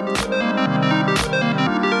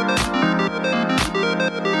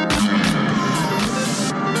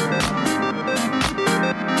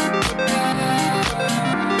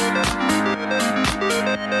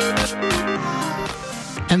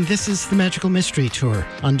 And this is the Magical Mystery Tour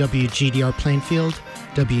on WGDR Plainfield,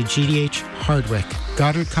 WGDH Hardwick,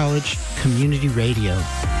 Goddard College Community Radio.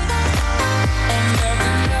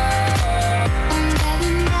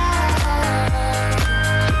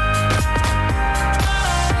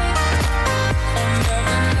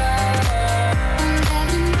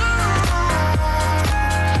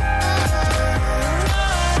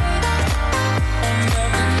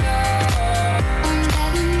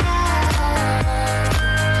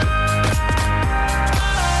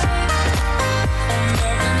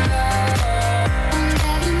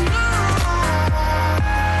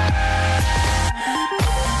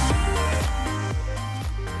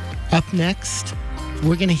 Up next,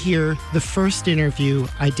 we're going to hear the first interview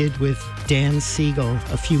I did with Dan Siegel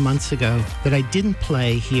a few months ago that I didn't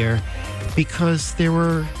play here because there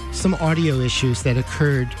were some audio issues that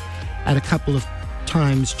occurred at a couple of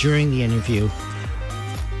times during the interview.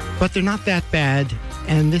 But they're not that bad,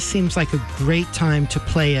 and this seems like a great time to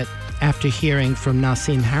play it after hearing from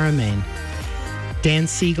Nassim Haramein. Dan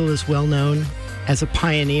Siegel is well known as a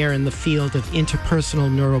pioneer in the field of interpersonal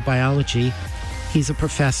neurobiology. He's a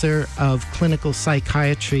professor of clinical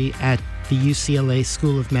psychiatry at the UCLA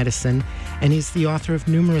School of Medicine, and he's the author of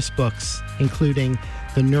numerous books, including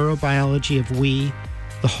The Neurobiology of We,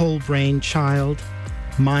 The Whole Brain Child,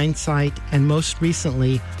 Mindsight, and most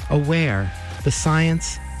recently, Aware, The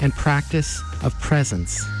Science and Practice of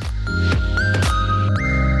Presence.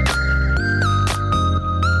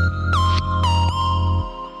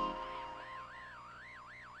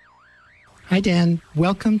 Hi, Dan.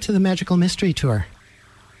 Welcome to the Magical Mystery Tour.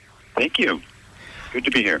 Thank you. Good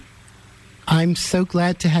to be here. I'm so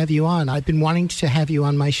glad to have you on. I've been wanting to have you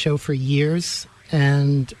on my show for years,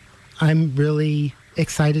 and I'm really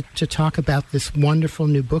excited to talk about this wonderful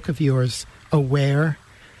new book of yours, Aware,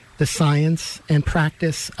 The Science and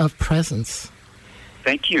Practice of Presence.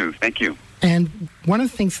 Thank you. Thank you. And one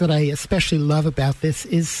of the things that I especially love about this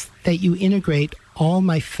is that you integrate all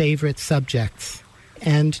my favorite subjects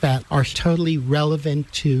and that are totally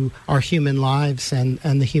relevant to our human lives and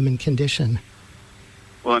the human condition.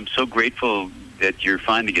 Well, I'm so grateful that you're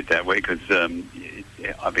finding it that way because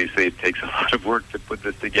obviously it takes a lot of work to put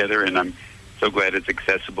this together, and I'm so glad it's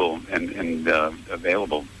accessible and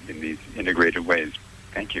available in these integrated ways.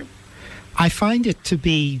 Thank you. I find it to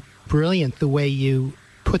be brilliant the way you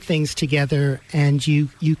put things together, and you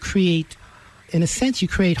create, in a sense, you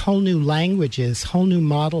create whole new languages, whole new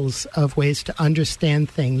models of ways to understand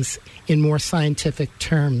things in more scientific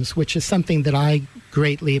terms, which is something that I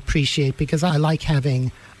greatly appreciate because I like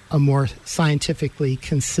having a more scientifically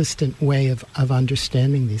consistent way of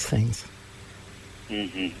understanding these things.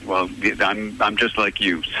 Mm-hmm. Well, I'm just like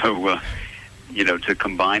you. So, to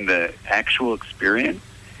combine the actual experience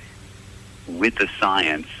with the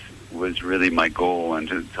science was really my goal, and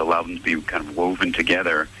to allow them to be kind of woven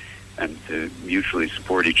together and to mutually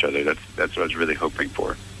support each other. That's what I was really hoping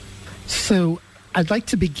for. So I'd like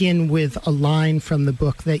to begin with a line from the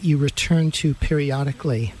book that you return to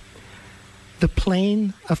periodically. The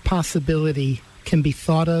plane of possibility can be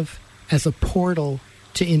thought of as a portal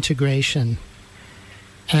to integration.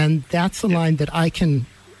 And that's a line that I can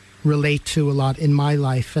relate to a lot in my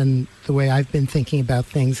life and the way I've been thinking about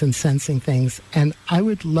things and sensing things. And I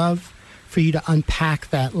would love for you to unpack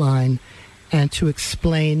that line and to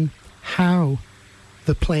explain how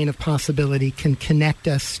the plane of possibility can connect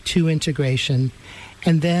us to integration,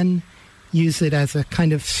 and then use it as a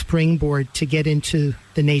kind of springboard to get into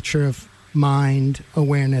the nature of mind,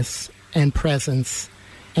 awareness, and presence,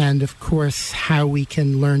 and of course how we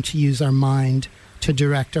can learn to use our mind to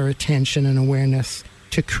direct our attention and awareness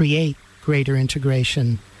to create greater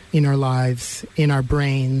integration in our lives, in our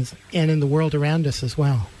brains, and in the world around us as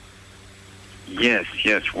well. Yes.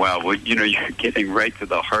 Wow. Well, you're getting right to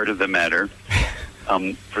the heart of the matter.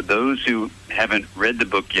 For those who haven't read the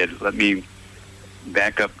book yet, let me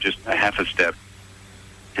back up just a half a step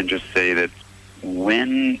and just say that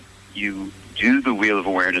when you do the Wheel of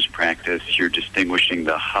Awareness practice, you're distinguishing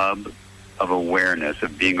the hub of awareness,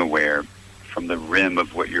 of being aware, from the rim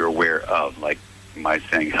of what you're aware of, like my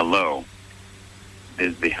saying hello.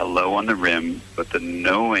 There's the hello on the rim, but the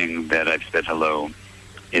knowing that I've said hello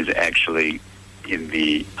is actually in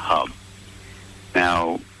the hub.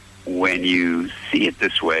 Now, when you see it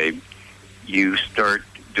this way, you start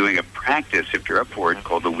doing a practice, if you're up for it,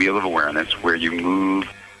 called the Wheel of Awareness, where you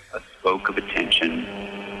move a spoke of attention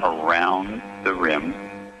around the rim,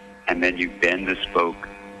 and then you bend the spoke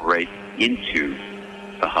right into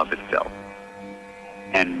the hub itself.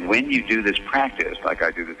 And when you do this practice, like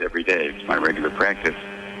I do this every day, it's my regular practice,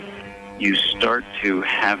 you start to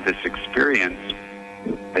have this experience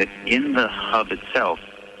that in the hub itself,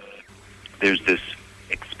 there's this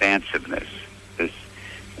expansiveness, this,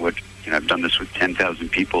 what, I've done this with 10,000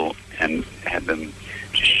 people and had them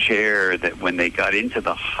share that when they got into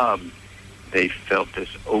the hub, they felt this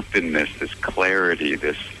openness, this clarity,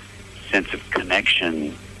 this sense of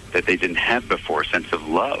connection that they didn't have before, sense of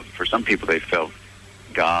love. For some people, they felt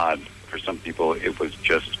God. For some people, it was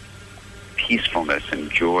just peacefulness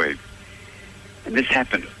and joy. And this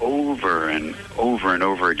happened over and over and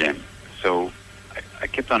over again. So I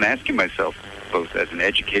kept on asking myself, both as an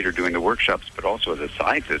educator doing the workshops, but also as a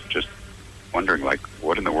scientist, just wondering, like,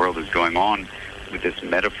 what in the world is going on with this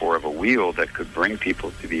metaphor of a wheel that could bring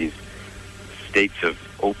people to these states of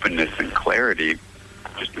openness and clarity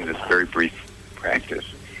just in this very brief practice.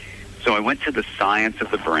 So I went to the science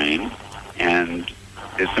of the brain, and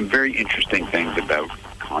there's some very interesting things about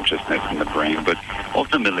consciousness in the brain, but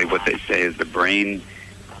ultimately what they say is the brain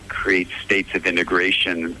creates states of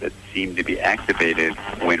integration that seem to be activated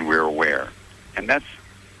when we're aware. And that's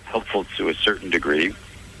helpful to a certain degree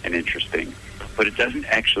and interesting, but it doesn't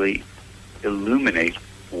actually illuminate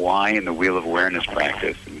why in the Wheel of Awareness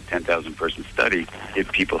practice, in the 10,000 person study, did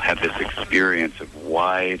people have this experience of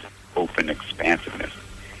wide open expansiveness.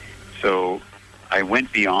 So I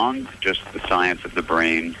went beyond just the science of the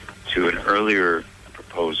brain to an earlier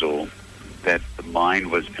proposal that the mind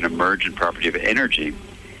was an emergent property of energy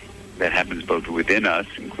that happens both within us,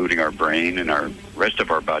 including our brain and our rest of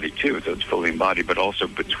our body too, so it's fully embodied, but also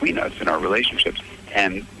between us in our relationships.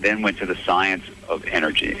 And then went to the science of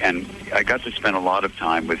energy. And I got to spend a lot of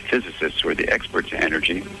time with physicists who are the experts in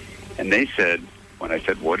energy. And they said, when I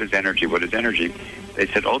said, what is energy? What is energy? They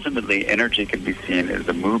said, ultimately, energy can be seen as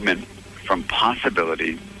a movement from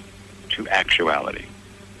possibility to actuality.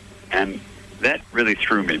 And that really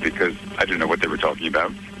threw me because I didn't know what they were talking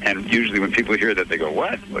about. And usually when people hear that, they go,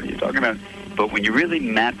 what? What are you talking about? But when you really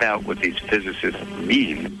map out what these physicists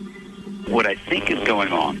mean, what I think is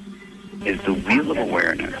going on is the Wheel of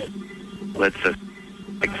Awareness lets us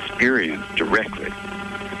experience directly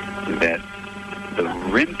that the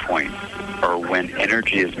rim points are when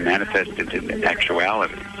energy is manifested in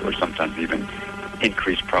actualities, or sometimes even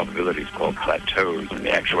increased probabilities called plateaus, and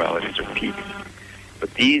the actualities are peaks.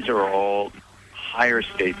 But these are all higher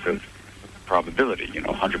states of probability,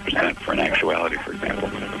 100% for an actuality, for example.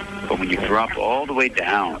 But when you drop all the way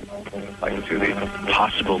down, like to the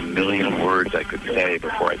possible million words I could say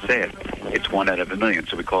before I say it, it's 1 out of a million,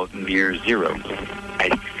 so we call it near zero. I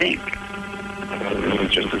think, this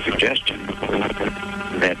is just a suggestion,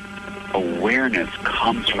 that awareness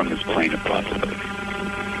comes from this plane of possibility.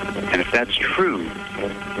 And if that's true,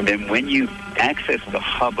 then when you access the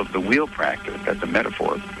hub of the wheel practice, that's a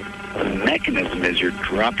metaphor, the mechanism is you're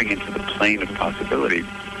dropping into the plane of possibility.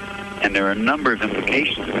 And there are a number of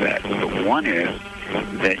implications of that. But one is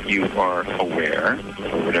that you are aware,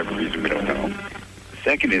 for whatever reason we don't know. The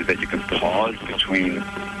second is that you can pause between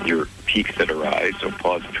your peaks that arise, so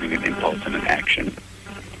pause between an impulse and an action.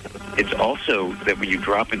 It's also that when you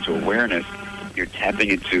drop into awareness, you're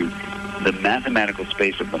tapping into the mathematical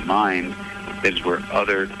space of the mind that is where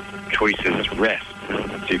other choices rest.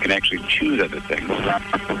 So you can actually choose other things.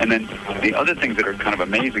 And then the other things that are kind of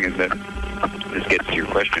amazing is that, this gets to your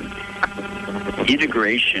question,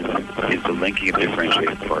 integration is the linking of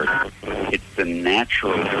differentiated parts. It's the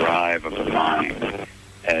natural drive of the mind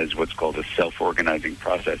as what's called a self-organizing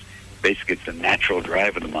process. Basically, it's the natural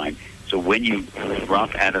drive of the mind. So when you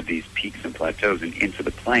drop out of these peaks and plateaus and into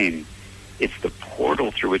the plane, it's the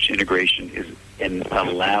portal through which integration is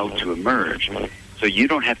allowed to emerge. So you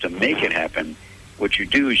don't have to make it happen. What you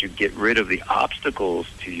do is you get rid of the obstacles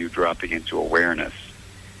to you dropping into awareness.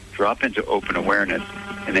 Drop into open awareness,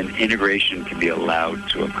 and then integration can be allowed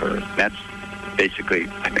to occur. That's basically,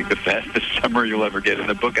 I think, the fastest summary you'll ever get. In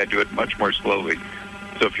the book, I do it much more slowly.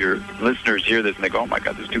 So if your listeners hear this and they go, oh my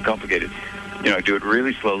God, this is too complicated, I do it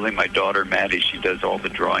really slowly. My daughter, Maddie, she does all the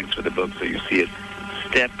drawings for the book, so you see it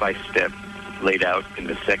step by step laid out in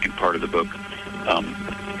the second part of the book.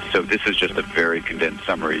 So this is just a very condensed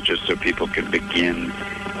summary, just so people can begin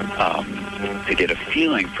to get a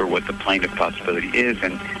feeling for what the plane of possibility is,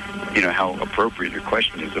 and how appropriate your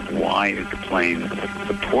question is of why is the plane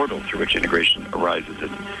the portal through which integration arises.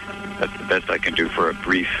 And That's the best I can do for a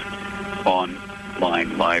brief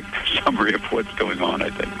online live summary of what's going on, I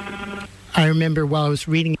think. I remember while I was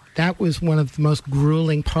reading, that was one of the most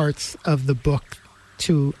grueling parts of the book,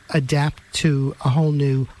 to adapt to a whole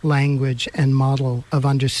new language and model of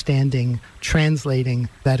understanding, translating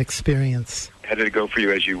that experience. How did it go for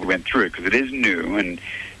you as you went through it? Because it is new, and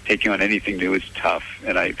taking on anything new is tough,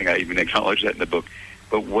 and I think I even acknowledge that in the book.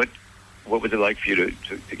 But what was it like for you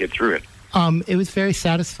to get through it? It was very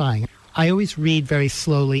satisfying. I always read very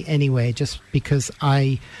slowly anyway, just because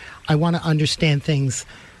I want to understand things,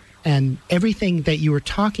 and everything that you were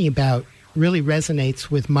talking about really resonates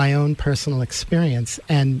with my own personal experience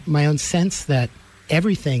and my own sense that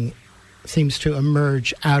everything seems to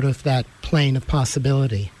emerge out of that plane of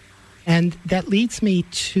possibility. And that leads me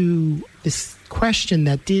to this question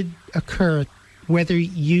that did occur, whether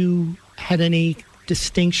you had any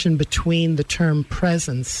distinction between the term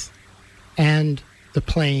presence and the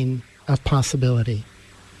plane of possibility.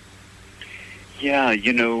 Yeah,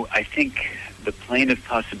 I think the plane of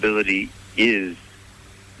possibility is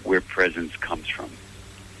where presence comes from.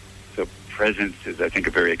 So presence is, I think, a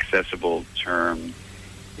very accessible term.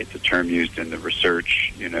 It's a term used in the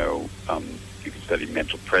research. You can study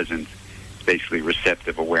mental presence. It's basically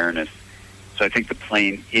receptive awareness. So I think the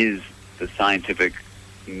plane is the scientific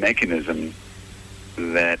mechanism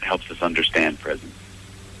that helps us understand presence.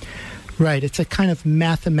 Right. It's a kind of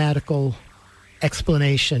mathematical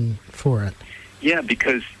explanation for it. Yeah,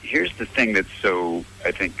 because here's the thing that's so,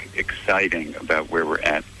 I think, exciting about where we're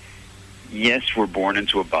at. Yes, we're born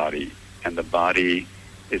into a body, and the body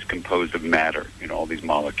is composed of matter, all these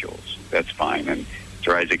molecules. That's fine. And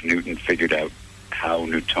Sir Isaac Newton figured out how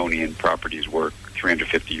Newtonian properties work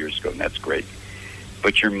 350 years ago, and that's great.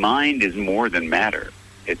 But your mind is more than matter.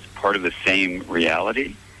 It's part of the same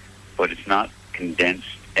reality, but it's not condensed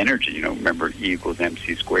energy. Remember E equals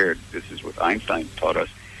mc squared. This is what Einstein taught us.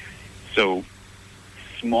 So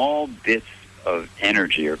small bits of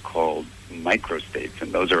energy are called microstates,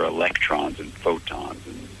 and those are electrons and photons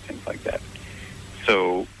and things like that.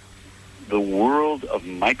 So the world of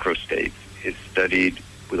microstates is studied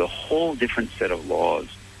with a whole different set of laws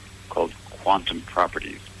called quantum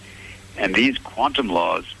properties. And these quantum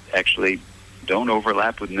laws actually don't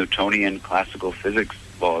overlap with Newtonian classical physics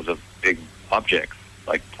laws of big objects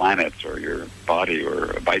like planets or your body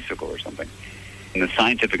or a bicycle or something. In the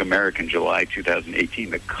Scientific American, July 2018,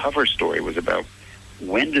 the cover story was about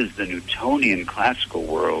when does the Newtonian classical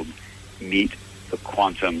world meet the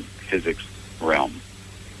quantum physics realm.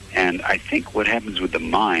 And I think what happens with the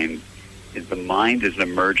mind is an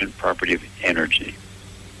emergent property of energy.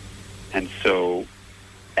 And so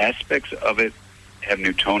aspects of it have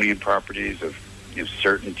Newtonian properties of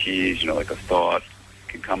certainties, like a thought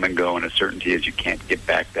can come and go, and a certainty is you can't get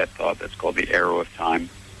back that thought. That's called the arrow of time.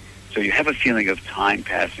 So you have a feeling of time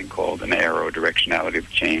passing called an arrow, directionality of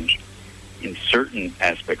change in certain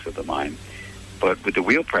aspects of the mind. But with the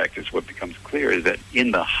wheel practice, what becomes clear is that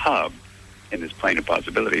in the hub, in this plane of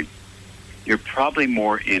possibility, you're probably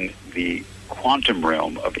more in the quantum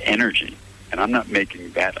realm of energy. And I'm not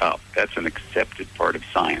making that up. That's an accepted part of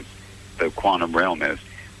science. The quantum realm is.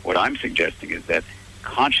 What I'm suggesting is that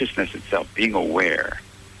consciousness itself, being aware,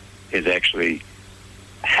 is actually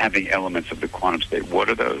having elements of the quantum state. What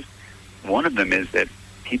are those? One of them is that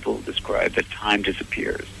people describe that time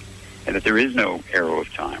disappears and that there is no arrow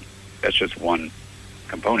of time. That's just one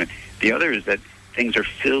component. The other is that things are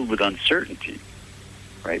filled with uncertainty,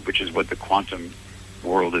 right, which is what the quantum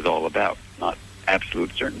world is all about. Not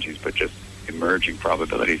absolute certainties, but just emerging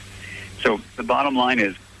probabilities. So the bottom line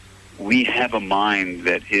is we have a mind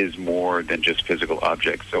that is more than just physical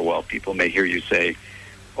objects. So while people may hear you say,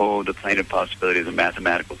 oh, the plane of possibility is a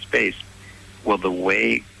mathematical space, well, the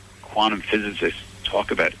way quantum physicists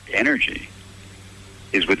talk about energy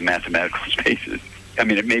is with mathematical spaces. I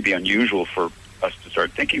mean, it may be unusual for us to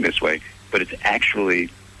start thinking this way, but it's actually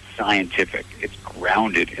scientific. It's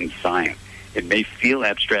grounded in science. It may feel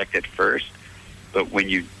abstract at first, but when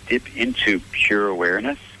you dip into pure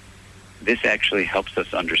awareness, this actually helps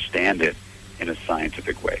us understand it in a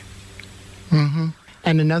scientific way. Mm-hmm.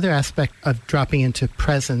 And another aspect of dropping into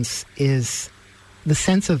presence is the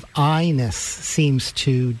sense of I-ness seems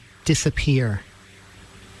to disappear.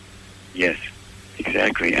 Yes,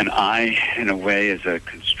 exactly. And I, in a way, is a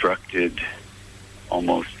constructed,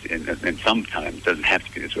 almost, and sometimes doesn't have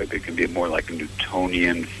to be this way, but it can be more like a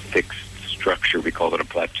Newtonian fixed structure. We call it a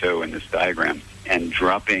plateau in this diagram. And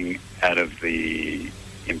dropping out of the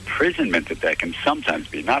imprisonment that can sometimes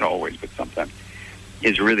be, not always, but sometimes,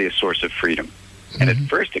 is really a source of freedom. And at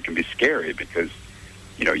first it can be scary because,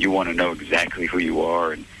 you want to know exactly who you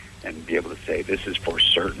are and and be able to say, this is for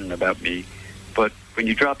certain about me. But when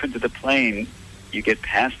you drop into the plane, you get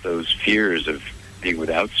past those fears of being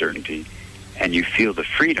without certainty, and you feel the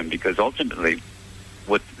freedom, because ultimately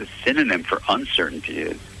what the synonym for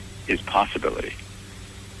uncertainty is possibility.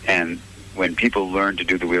 And when people learn to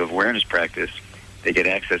do the Wheel of Awareness practice, they get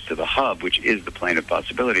access to the hub, which is the plane of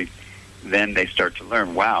possibility. Then they start to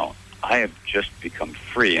learn, wow, I have just become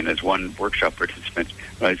free. And as one workshop participant,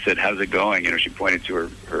 when I said, how's it going? She pointed to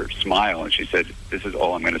her smile, and she said, this is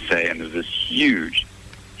all I'm going to say. And there's this huge,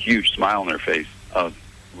 huge smile on her face of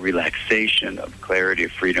relaxation, of clarity,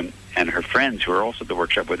 of freedom. And her friends, who are also at the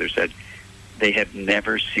workshop with her, said they have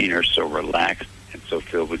never seen her so relaxed and so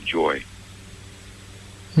filled with joy.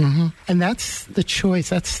 Mm-hmm. And that's the choice.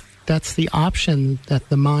 That's the option that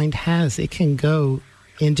the mind has. It can go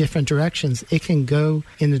in different directions. It can go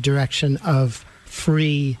in the direction of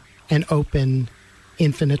free and open,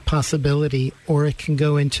 infinite possibility, or it can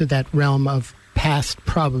go into that realm of past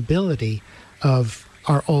probability of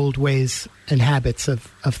our old ways and habits of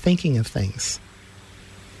thinking of things.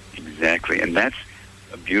 Exactly. And that's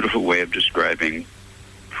a beautiful way of describing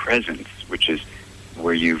presence, which is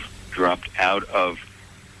where you've dropped out of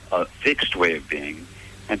a fixed way of being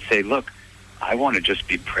and say, look, I want to just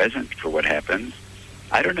be present for what happens.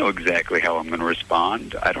 I don't know exactly how I'm going to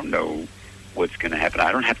respond. I don't know what's going to happen.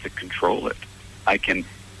 I don't have to control it. I can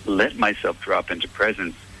let myself drop into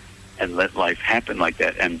presence and let life happen like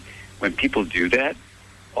that. And when people do that,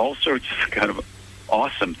 all sorts of kind of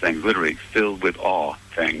awesome things, literally filled with awe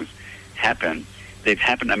things, happen. They've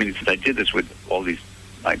happened, since I did this with all these,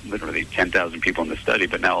 like literally 10,000 people in the study,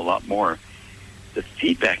 but now a lot more, the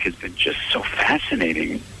feedback has been just so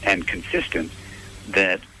fascinating and consistent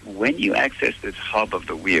that when you access this hub of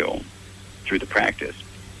the wheel through the practice,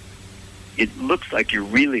 it looks like you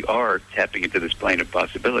really are tapping into this plane of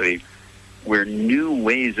possibility where new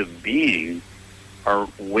ways of being are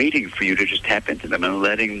waiting for you to just tap into them and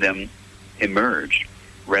letting them emerge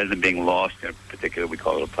rather than being lost in a particular, we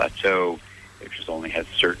call it a plateau, which just only has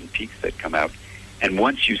certain peaks that come out. And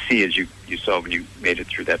once you see, as you saw when you made it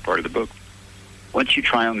through that part of the book, once you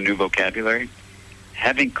try on the new vocabulary,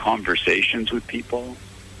 having conversations with people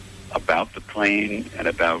about the plane and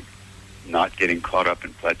about not getting caught up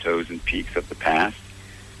in plateaus and peaks of the past,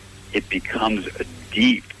 it becomes a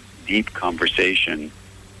deep, deep conversation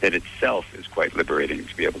that itself is quite liberating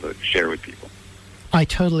to be able to share with people. I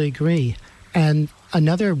totally agree. And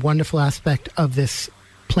another wonderful aspect of this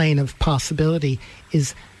plane of possibility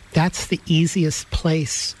is that's the easiest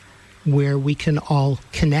place where we can all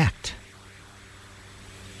connect.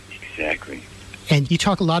 Exactly. And you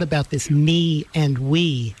talk a lot about this me and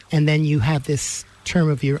we, and then you have this term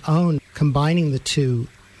of your own combining the two,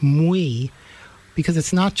 we, because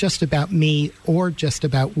it's not just about me or just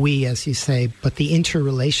about we, as you say, but the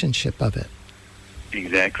interrelationship of it.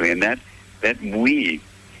 Exactly. And that we,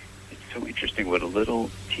 it's so interesting what a little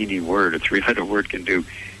teeny word, a three-letter word can do.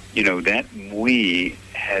 That we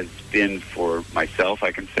has been for myself,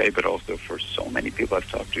 I can say, but also for so many people I've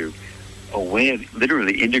talked to, a way of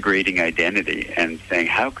literally integrating identity and saying,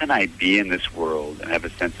 how can I be in this world and have a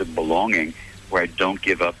sense of belonging where I don't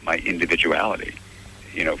give up my individuality?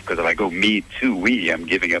 Because if I go me to we, I'm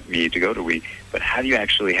giving up me to go to we. But how do you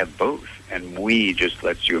actually have both? And we just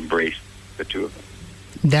lets you embrace the two of them.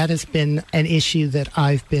 That has been an issue that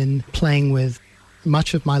I've been playing with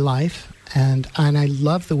much of my life. And I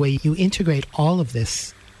love the way you integrate all of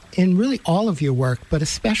this in really all of your work, but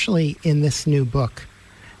especially in this new book.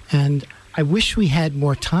 And I wish we had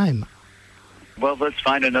more time. Well, let's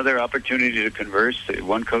find another opportunity to converse,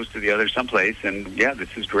 one coast to the other someplace. And yeah, this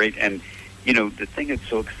is great. And, the thing that's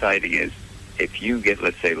so exciting is if you get,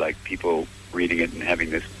 let's say, like people reading it and having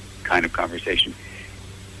this kind of conversation,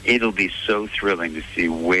 it'll be so thrilling to see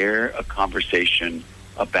where a conversation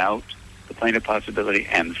about the plane of possibility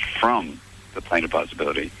and from the plane of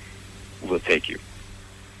possibility will take you.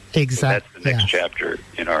 Exactly. So that's the next chapter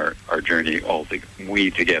in our journey, we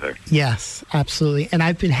together. Yes, absolutely. And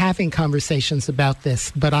I've been having conversations about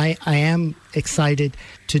this, but I am excited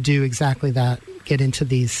to do exactly that, get into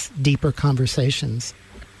these deeper conversations.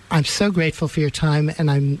 I'm so grateful for your time,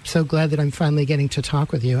 and I'm so glad that I'm finally getting to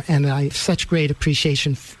talk with you. And I have such great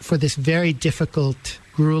appreciation for this very difficult,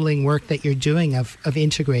 grueling work that you're doing of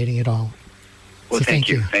integrating it all. Well, so thank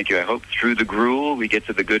you. Thank you. I hope through the gruel we get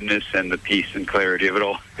to the goodness and the peace and clarity of it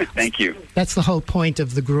all. Thank you. That's the whole point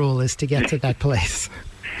of the gruel, is to get to that place.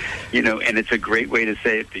 And it's a great way to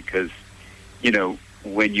say it because,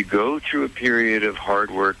 when you go through a period of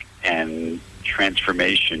hard work and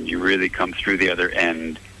transformation, you really come through the other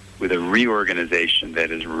end with a reorganization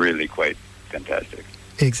that is really quite fantastic.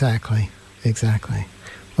 Exactly.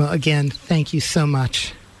 Well, again, thank you so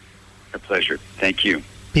much. A pleasure. Thank you.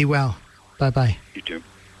 Be well. Bye-bye. You too.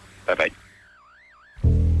 Bye-bye.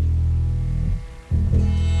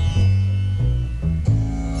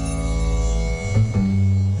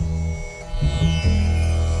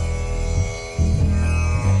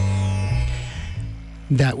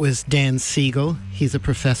 That was Dan Siegel. He's a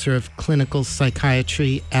professor of clinical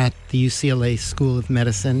psychiatry at the UCLA School of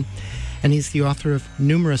Medicine, and he's the author of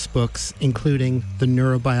numerous books, including The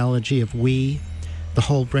Neurobiology of We, The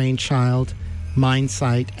Whole Brain Child,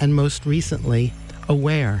 Mindsight, and most recently,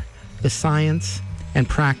 Aware, The Science and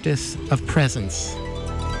Practice of Presence.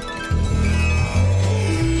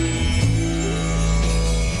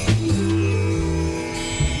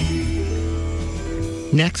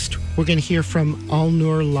 Next, we're going to hear from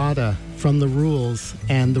Alnoor Ladha from The Rules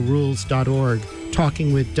and therules.org,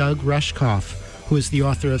 talking with Doug Rushkoff, who is the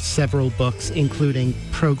author of several books, including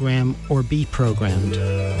Program or Be Programmed.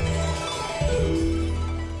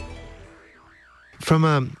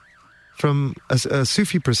 From a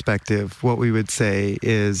Sufi perspective, what we would say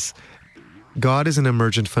is God is an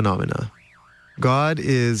emergent phenomena. God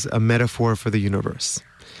is a metaphor for the universe.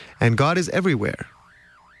 And God is everywhere,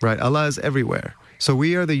 right? Allah is everywhere. So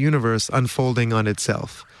we are the universe unfolding on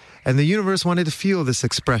itself. And the universe wanted to feel this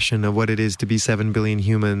expression of what it is to be 7 billion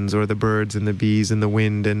humans, or the birds and the bees and the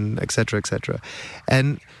wind, and et cetera, et cetera.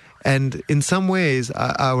 And in some ways,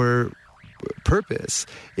 our purpose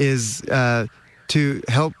is to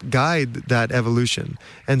help guide that evolution.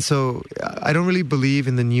 And so I don't really believe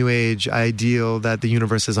in the New Age ideal that the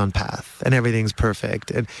universe is on path and everything's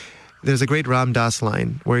perfect. And there's a great Ram Dass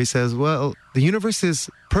line where he says, well, the universe is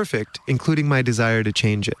perfect, including my desire to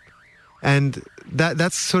change it. And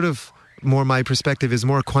that's sort of more my perspective, is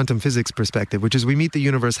more quantum physics perspective, which is we meet the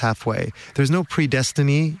universe halfway. There's no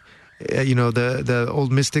predestiny. The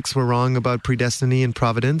old mystics were wrong about predestiny and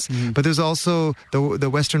providence, but there's also the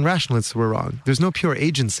Western rationalists were wrong. There's no pure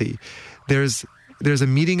agency. There's a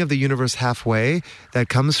meeting of the universe halfway that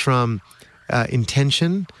comes from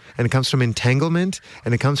intention, and it comes from entanglement,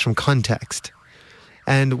 and it comes from context.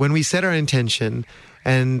 And when we set our intention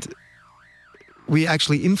and we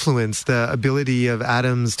actually influence the ability of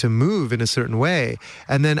atoms to move in a certain way,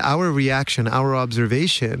 and then our reaction, our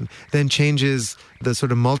observation, then changes the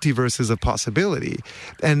sort of multiverses of possibility.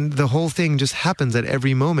 And the whole thing just happens at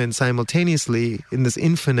every moment simultaneously in this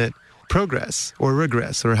infinite progress or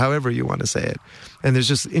regress, or however you want to say it. And there's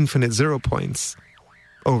just infinite 0 points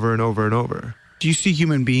over and over and over. Do you see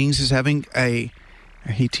human beings as having I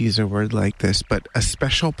hate to use a word like this, but a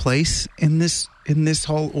special place in this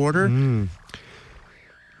whole order?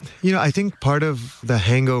 I think part of the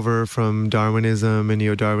hangover from Darwinism and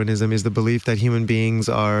neo-Darwinism is the belief that human beings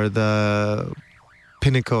are the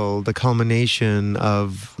pinnacle, the culmination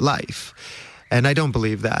of life. And I don't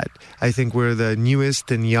believe that. I think we're the newest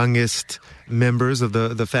and youngest members of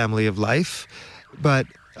the family of life. But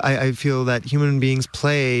I feel that human beings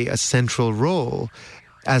play a central role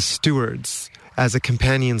as stewards, as a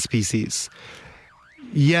companion species.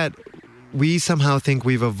 Yet, we somehow think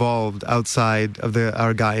we've evolved outside of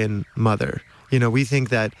our Gaian mother. We think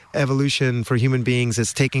that evolution for human beings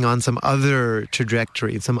is taking on some other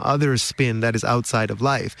trajectory, some other spin that is outside of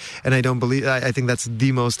life. And I think that's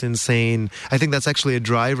the most insane. I think that's actually a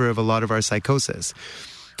driver of a lot of our psychosis.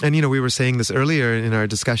 And, we were saying this earlier in our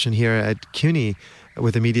discussion here at CUNY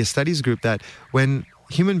with the Media Studies Group, that when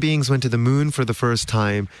human beings went to the moon for the first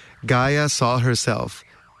time, Gaia saw herself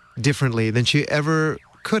differently than she ever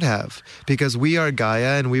could have, because we are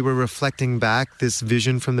Gaia and we were reflecting back this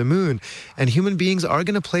vision from the moon. And human beings are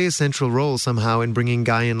going to play a central role somehow in bringing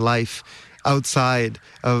Gaian life outside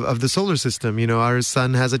of the solar system. Our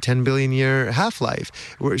sun has a 10 billion year half-life.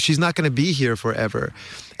 She's not going to be here forever.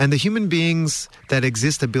 And the human beings that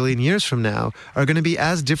exist a billion years from now are going to be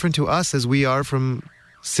as different to us as we are from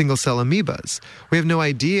single-cell amoebas. We have no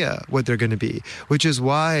idea what they're going to be, which is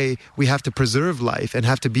why we have to preserve life and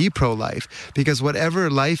have to be pro-life, because whatever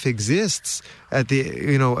life exists at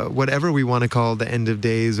the, whatever we want to call the end of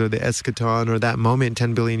days or the eschaton or that moment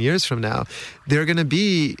 10 billion years from now, we are going to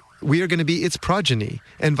be its progeny,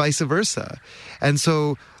 and vice versa. And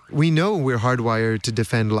so we know we're hardwired to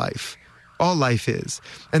defend life. All life is.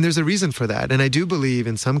 And there's a reason for that. And I do believe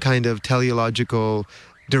in some kind of teleological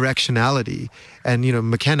directionality. And,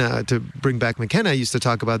 McKenna, to bring back McKenna, used to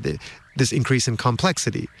talk about this increase in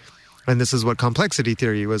complexity. And this is what complexity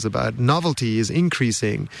theory was about. Novelty is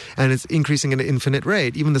increasing, and it's increasing at an infinite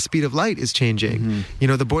rate. Even the speed of light is changing.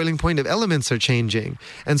 The boiling point of elements are changing.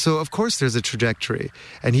 And so, of course, there's a trajectory.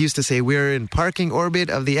 And he used to say, we're in parking orbit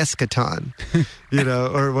of the eschaton,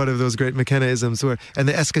 or one of those great McKenna-isms. And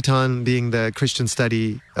the eschaton being the Christian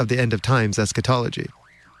study of the end of times, eschatology.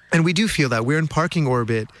 And we do feel that we're in parking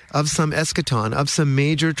orbit of some eschaton, of some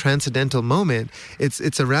major transcendental moment.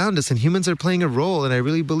 It's around us, and humans are playing a role. And I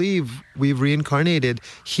really believe we've reincarnated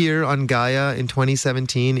here on Gaia in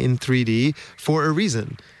 2017 in 3D for a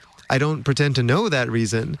reason. I don't pretend to know that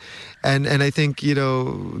reason. And I think,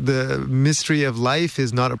 the mystery of life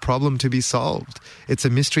is not a problem to be solved. It's a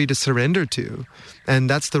mystery to surrender to. And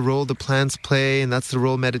that's the role the plants play, and that's the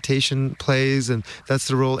role meditation plays, and that's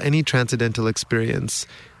the role any transcendental experience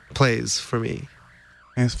plays for me.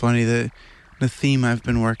 It's funny, the theme I've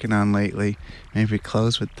been working on lately, maybe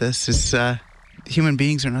close with this, is human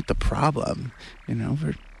beings are not the problem.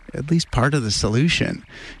 We're at least part of the solution.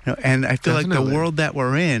 And I feel like the world that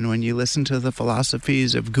we're in, when you listen to the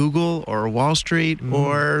philosophies of Google or Wall Street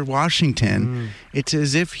or Washington, it's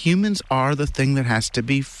as if humans are the thing that has to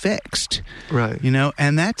be fixed. Right.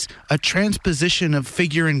 And that's a transposition of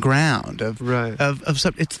figure and ground of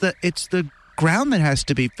it's the ground that has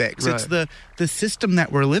to be fixed. Right. It's the system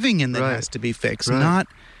that we're living in that has to be fixed. Right. Not,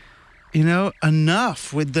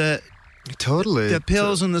 enough with the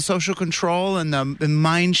pills and the social control and the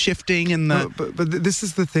mind shifting and the. But this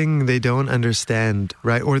is the thing they don't understand,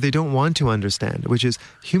 right? Or they don't want to understand, which is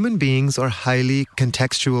human beings are highly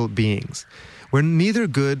contextual beings. We're neither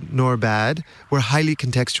good nor bad. We're highly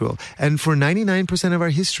contextual. And for 99% of our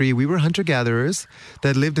history, we were hunter-gatherers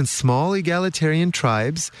that lived in small egalitarian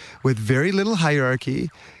tribes with very little hierarchy.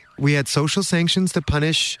 We had social sanctions to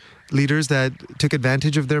punish leaders that took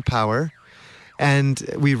advantage of their power. And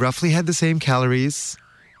we roughly had the same calories.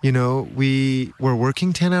 We were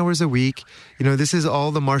working 10 hours a week. This is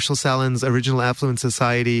all the Marshall Sahlins' Original Affluent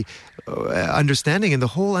Society understanding, and the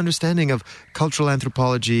whole understanding of cultural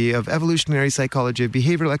anthropology, of evolutionary psychology, of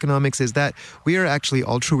behavioral economics is that we are actually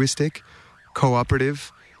altruistic,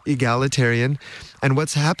 cooperative, egalitarian. And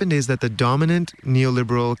what's happened is that the dominant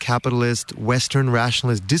neoliberal, capitalist, Western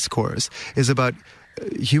rationalist discourse is about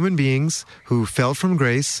human beings who fell from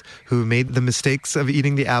grace, who made the mistakes of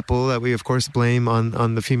eating the apple that we, of course, blame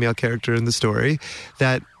on the female character in the story,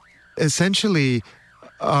 that essentially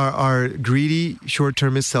are greedy,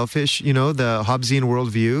 short-termist, selfish, the Hobbesian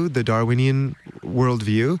worldview, the Darwinian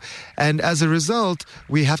worldview. And as a result,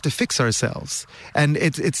 we have to fix ourselves. And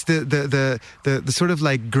it's the sort of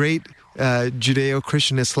like great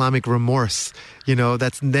Judeo-Christian Islamic remorse,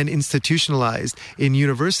 that's then institutionalized in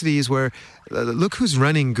universities where, look who's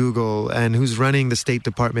running Google and who's running the State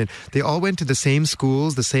Department. They all went to the same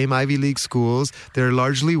schools, the same Ivy League schools. They're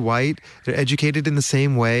largely white. They're educated in the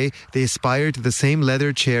same way. They aspire to the same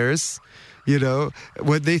leather chairs.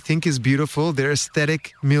 What they think is beautiful, their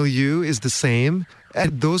aesthetic milieu is the same.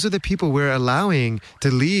 And those are the people we're allowing to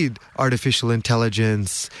lead artificial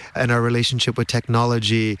intelligence and our relationship with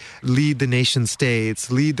technology, lead the nation states,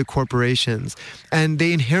 lead the corporations. And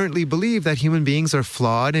they inherently believe that human beings are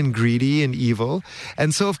flawed and greedy and evil.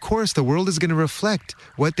 And so, of course, the world is going to reflect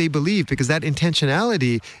what they believe, because that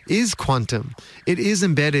intentionality is quantum. It is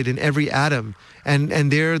embedded in every atom. And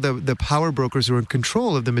they're the power brokers who are in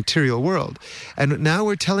control of the material world. And now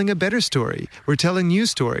we're telling a better story. We're telling new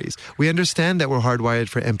stories. We understand that we're hardwired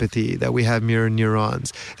for empathy, that we have mirror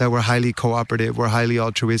neurons, that we're highly cooperative, we're highly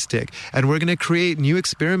altruistic. And we're going to create new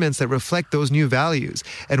experiments that reflect those new values.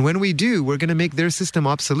 And when we do, we're going to make their system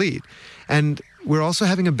obsolete. And we're also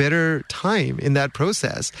having a better time in that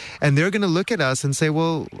process. And they're going to look at us and say,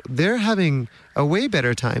 well, they're having a way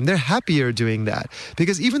better time. They're happier doing that.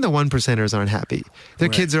 Because even the 1%ers aren't happy. Their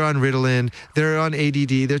kids are on Ritalin. They're on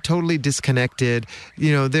ADD. They're totally disconnected.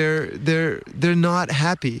 They're not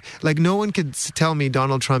happy. Like, no one could tell me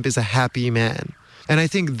Donald Trump is a happy man. And I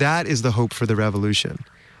think that is the hope for the revolution,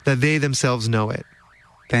 that they themselves know it.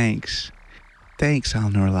 Thanks,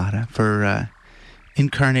 Alnoor Ladha, for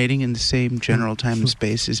incarnating in the same general time and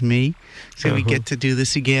space as me. So we get to do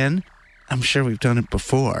this again. I'm sure we've done it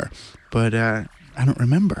before, but I don't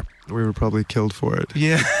remember. We were probably killed for it.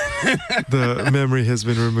 Yeah. The memory has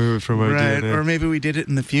been removed from our DNA. Or maybe we did it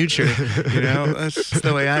in the future. That's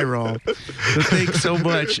the way I roll. So thanks so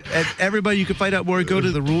much. And everybody, you can find out more. Go to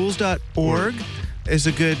therules.org. Is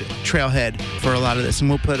a good trailhead for a lot of this. And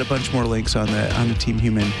we'll put a bunch more links on the Team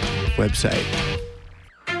Human website.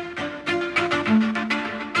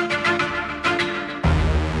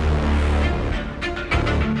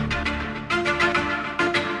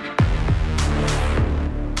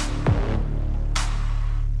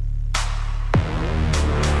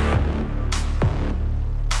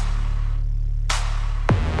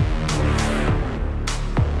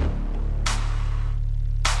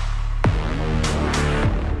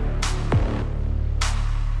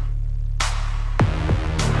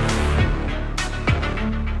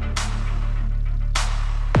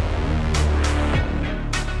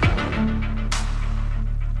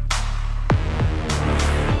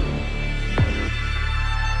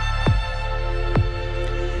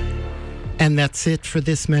 And that's it for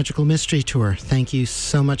this Magical Mystery Tour. Thank you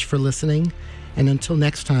so much for listening. And until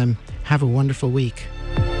next time, have a wonderful week.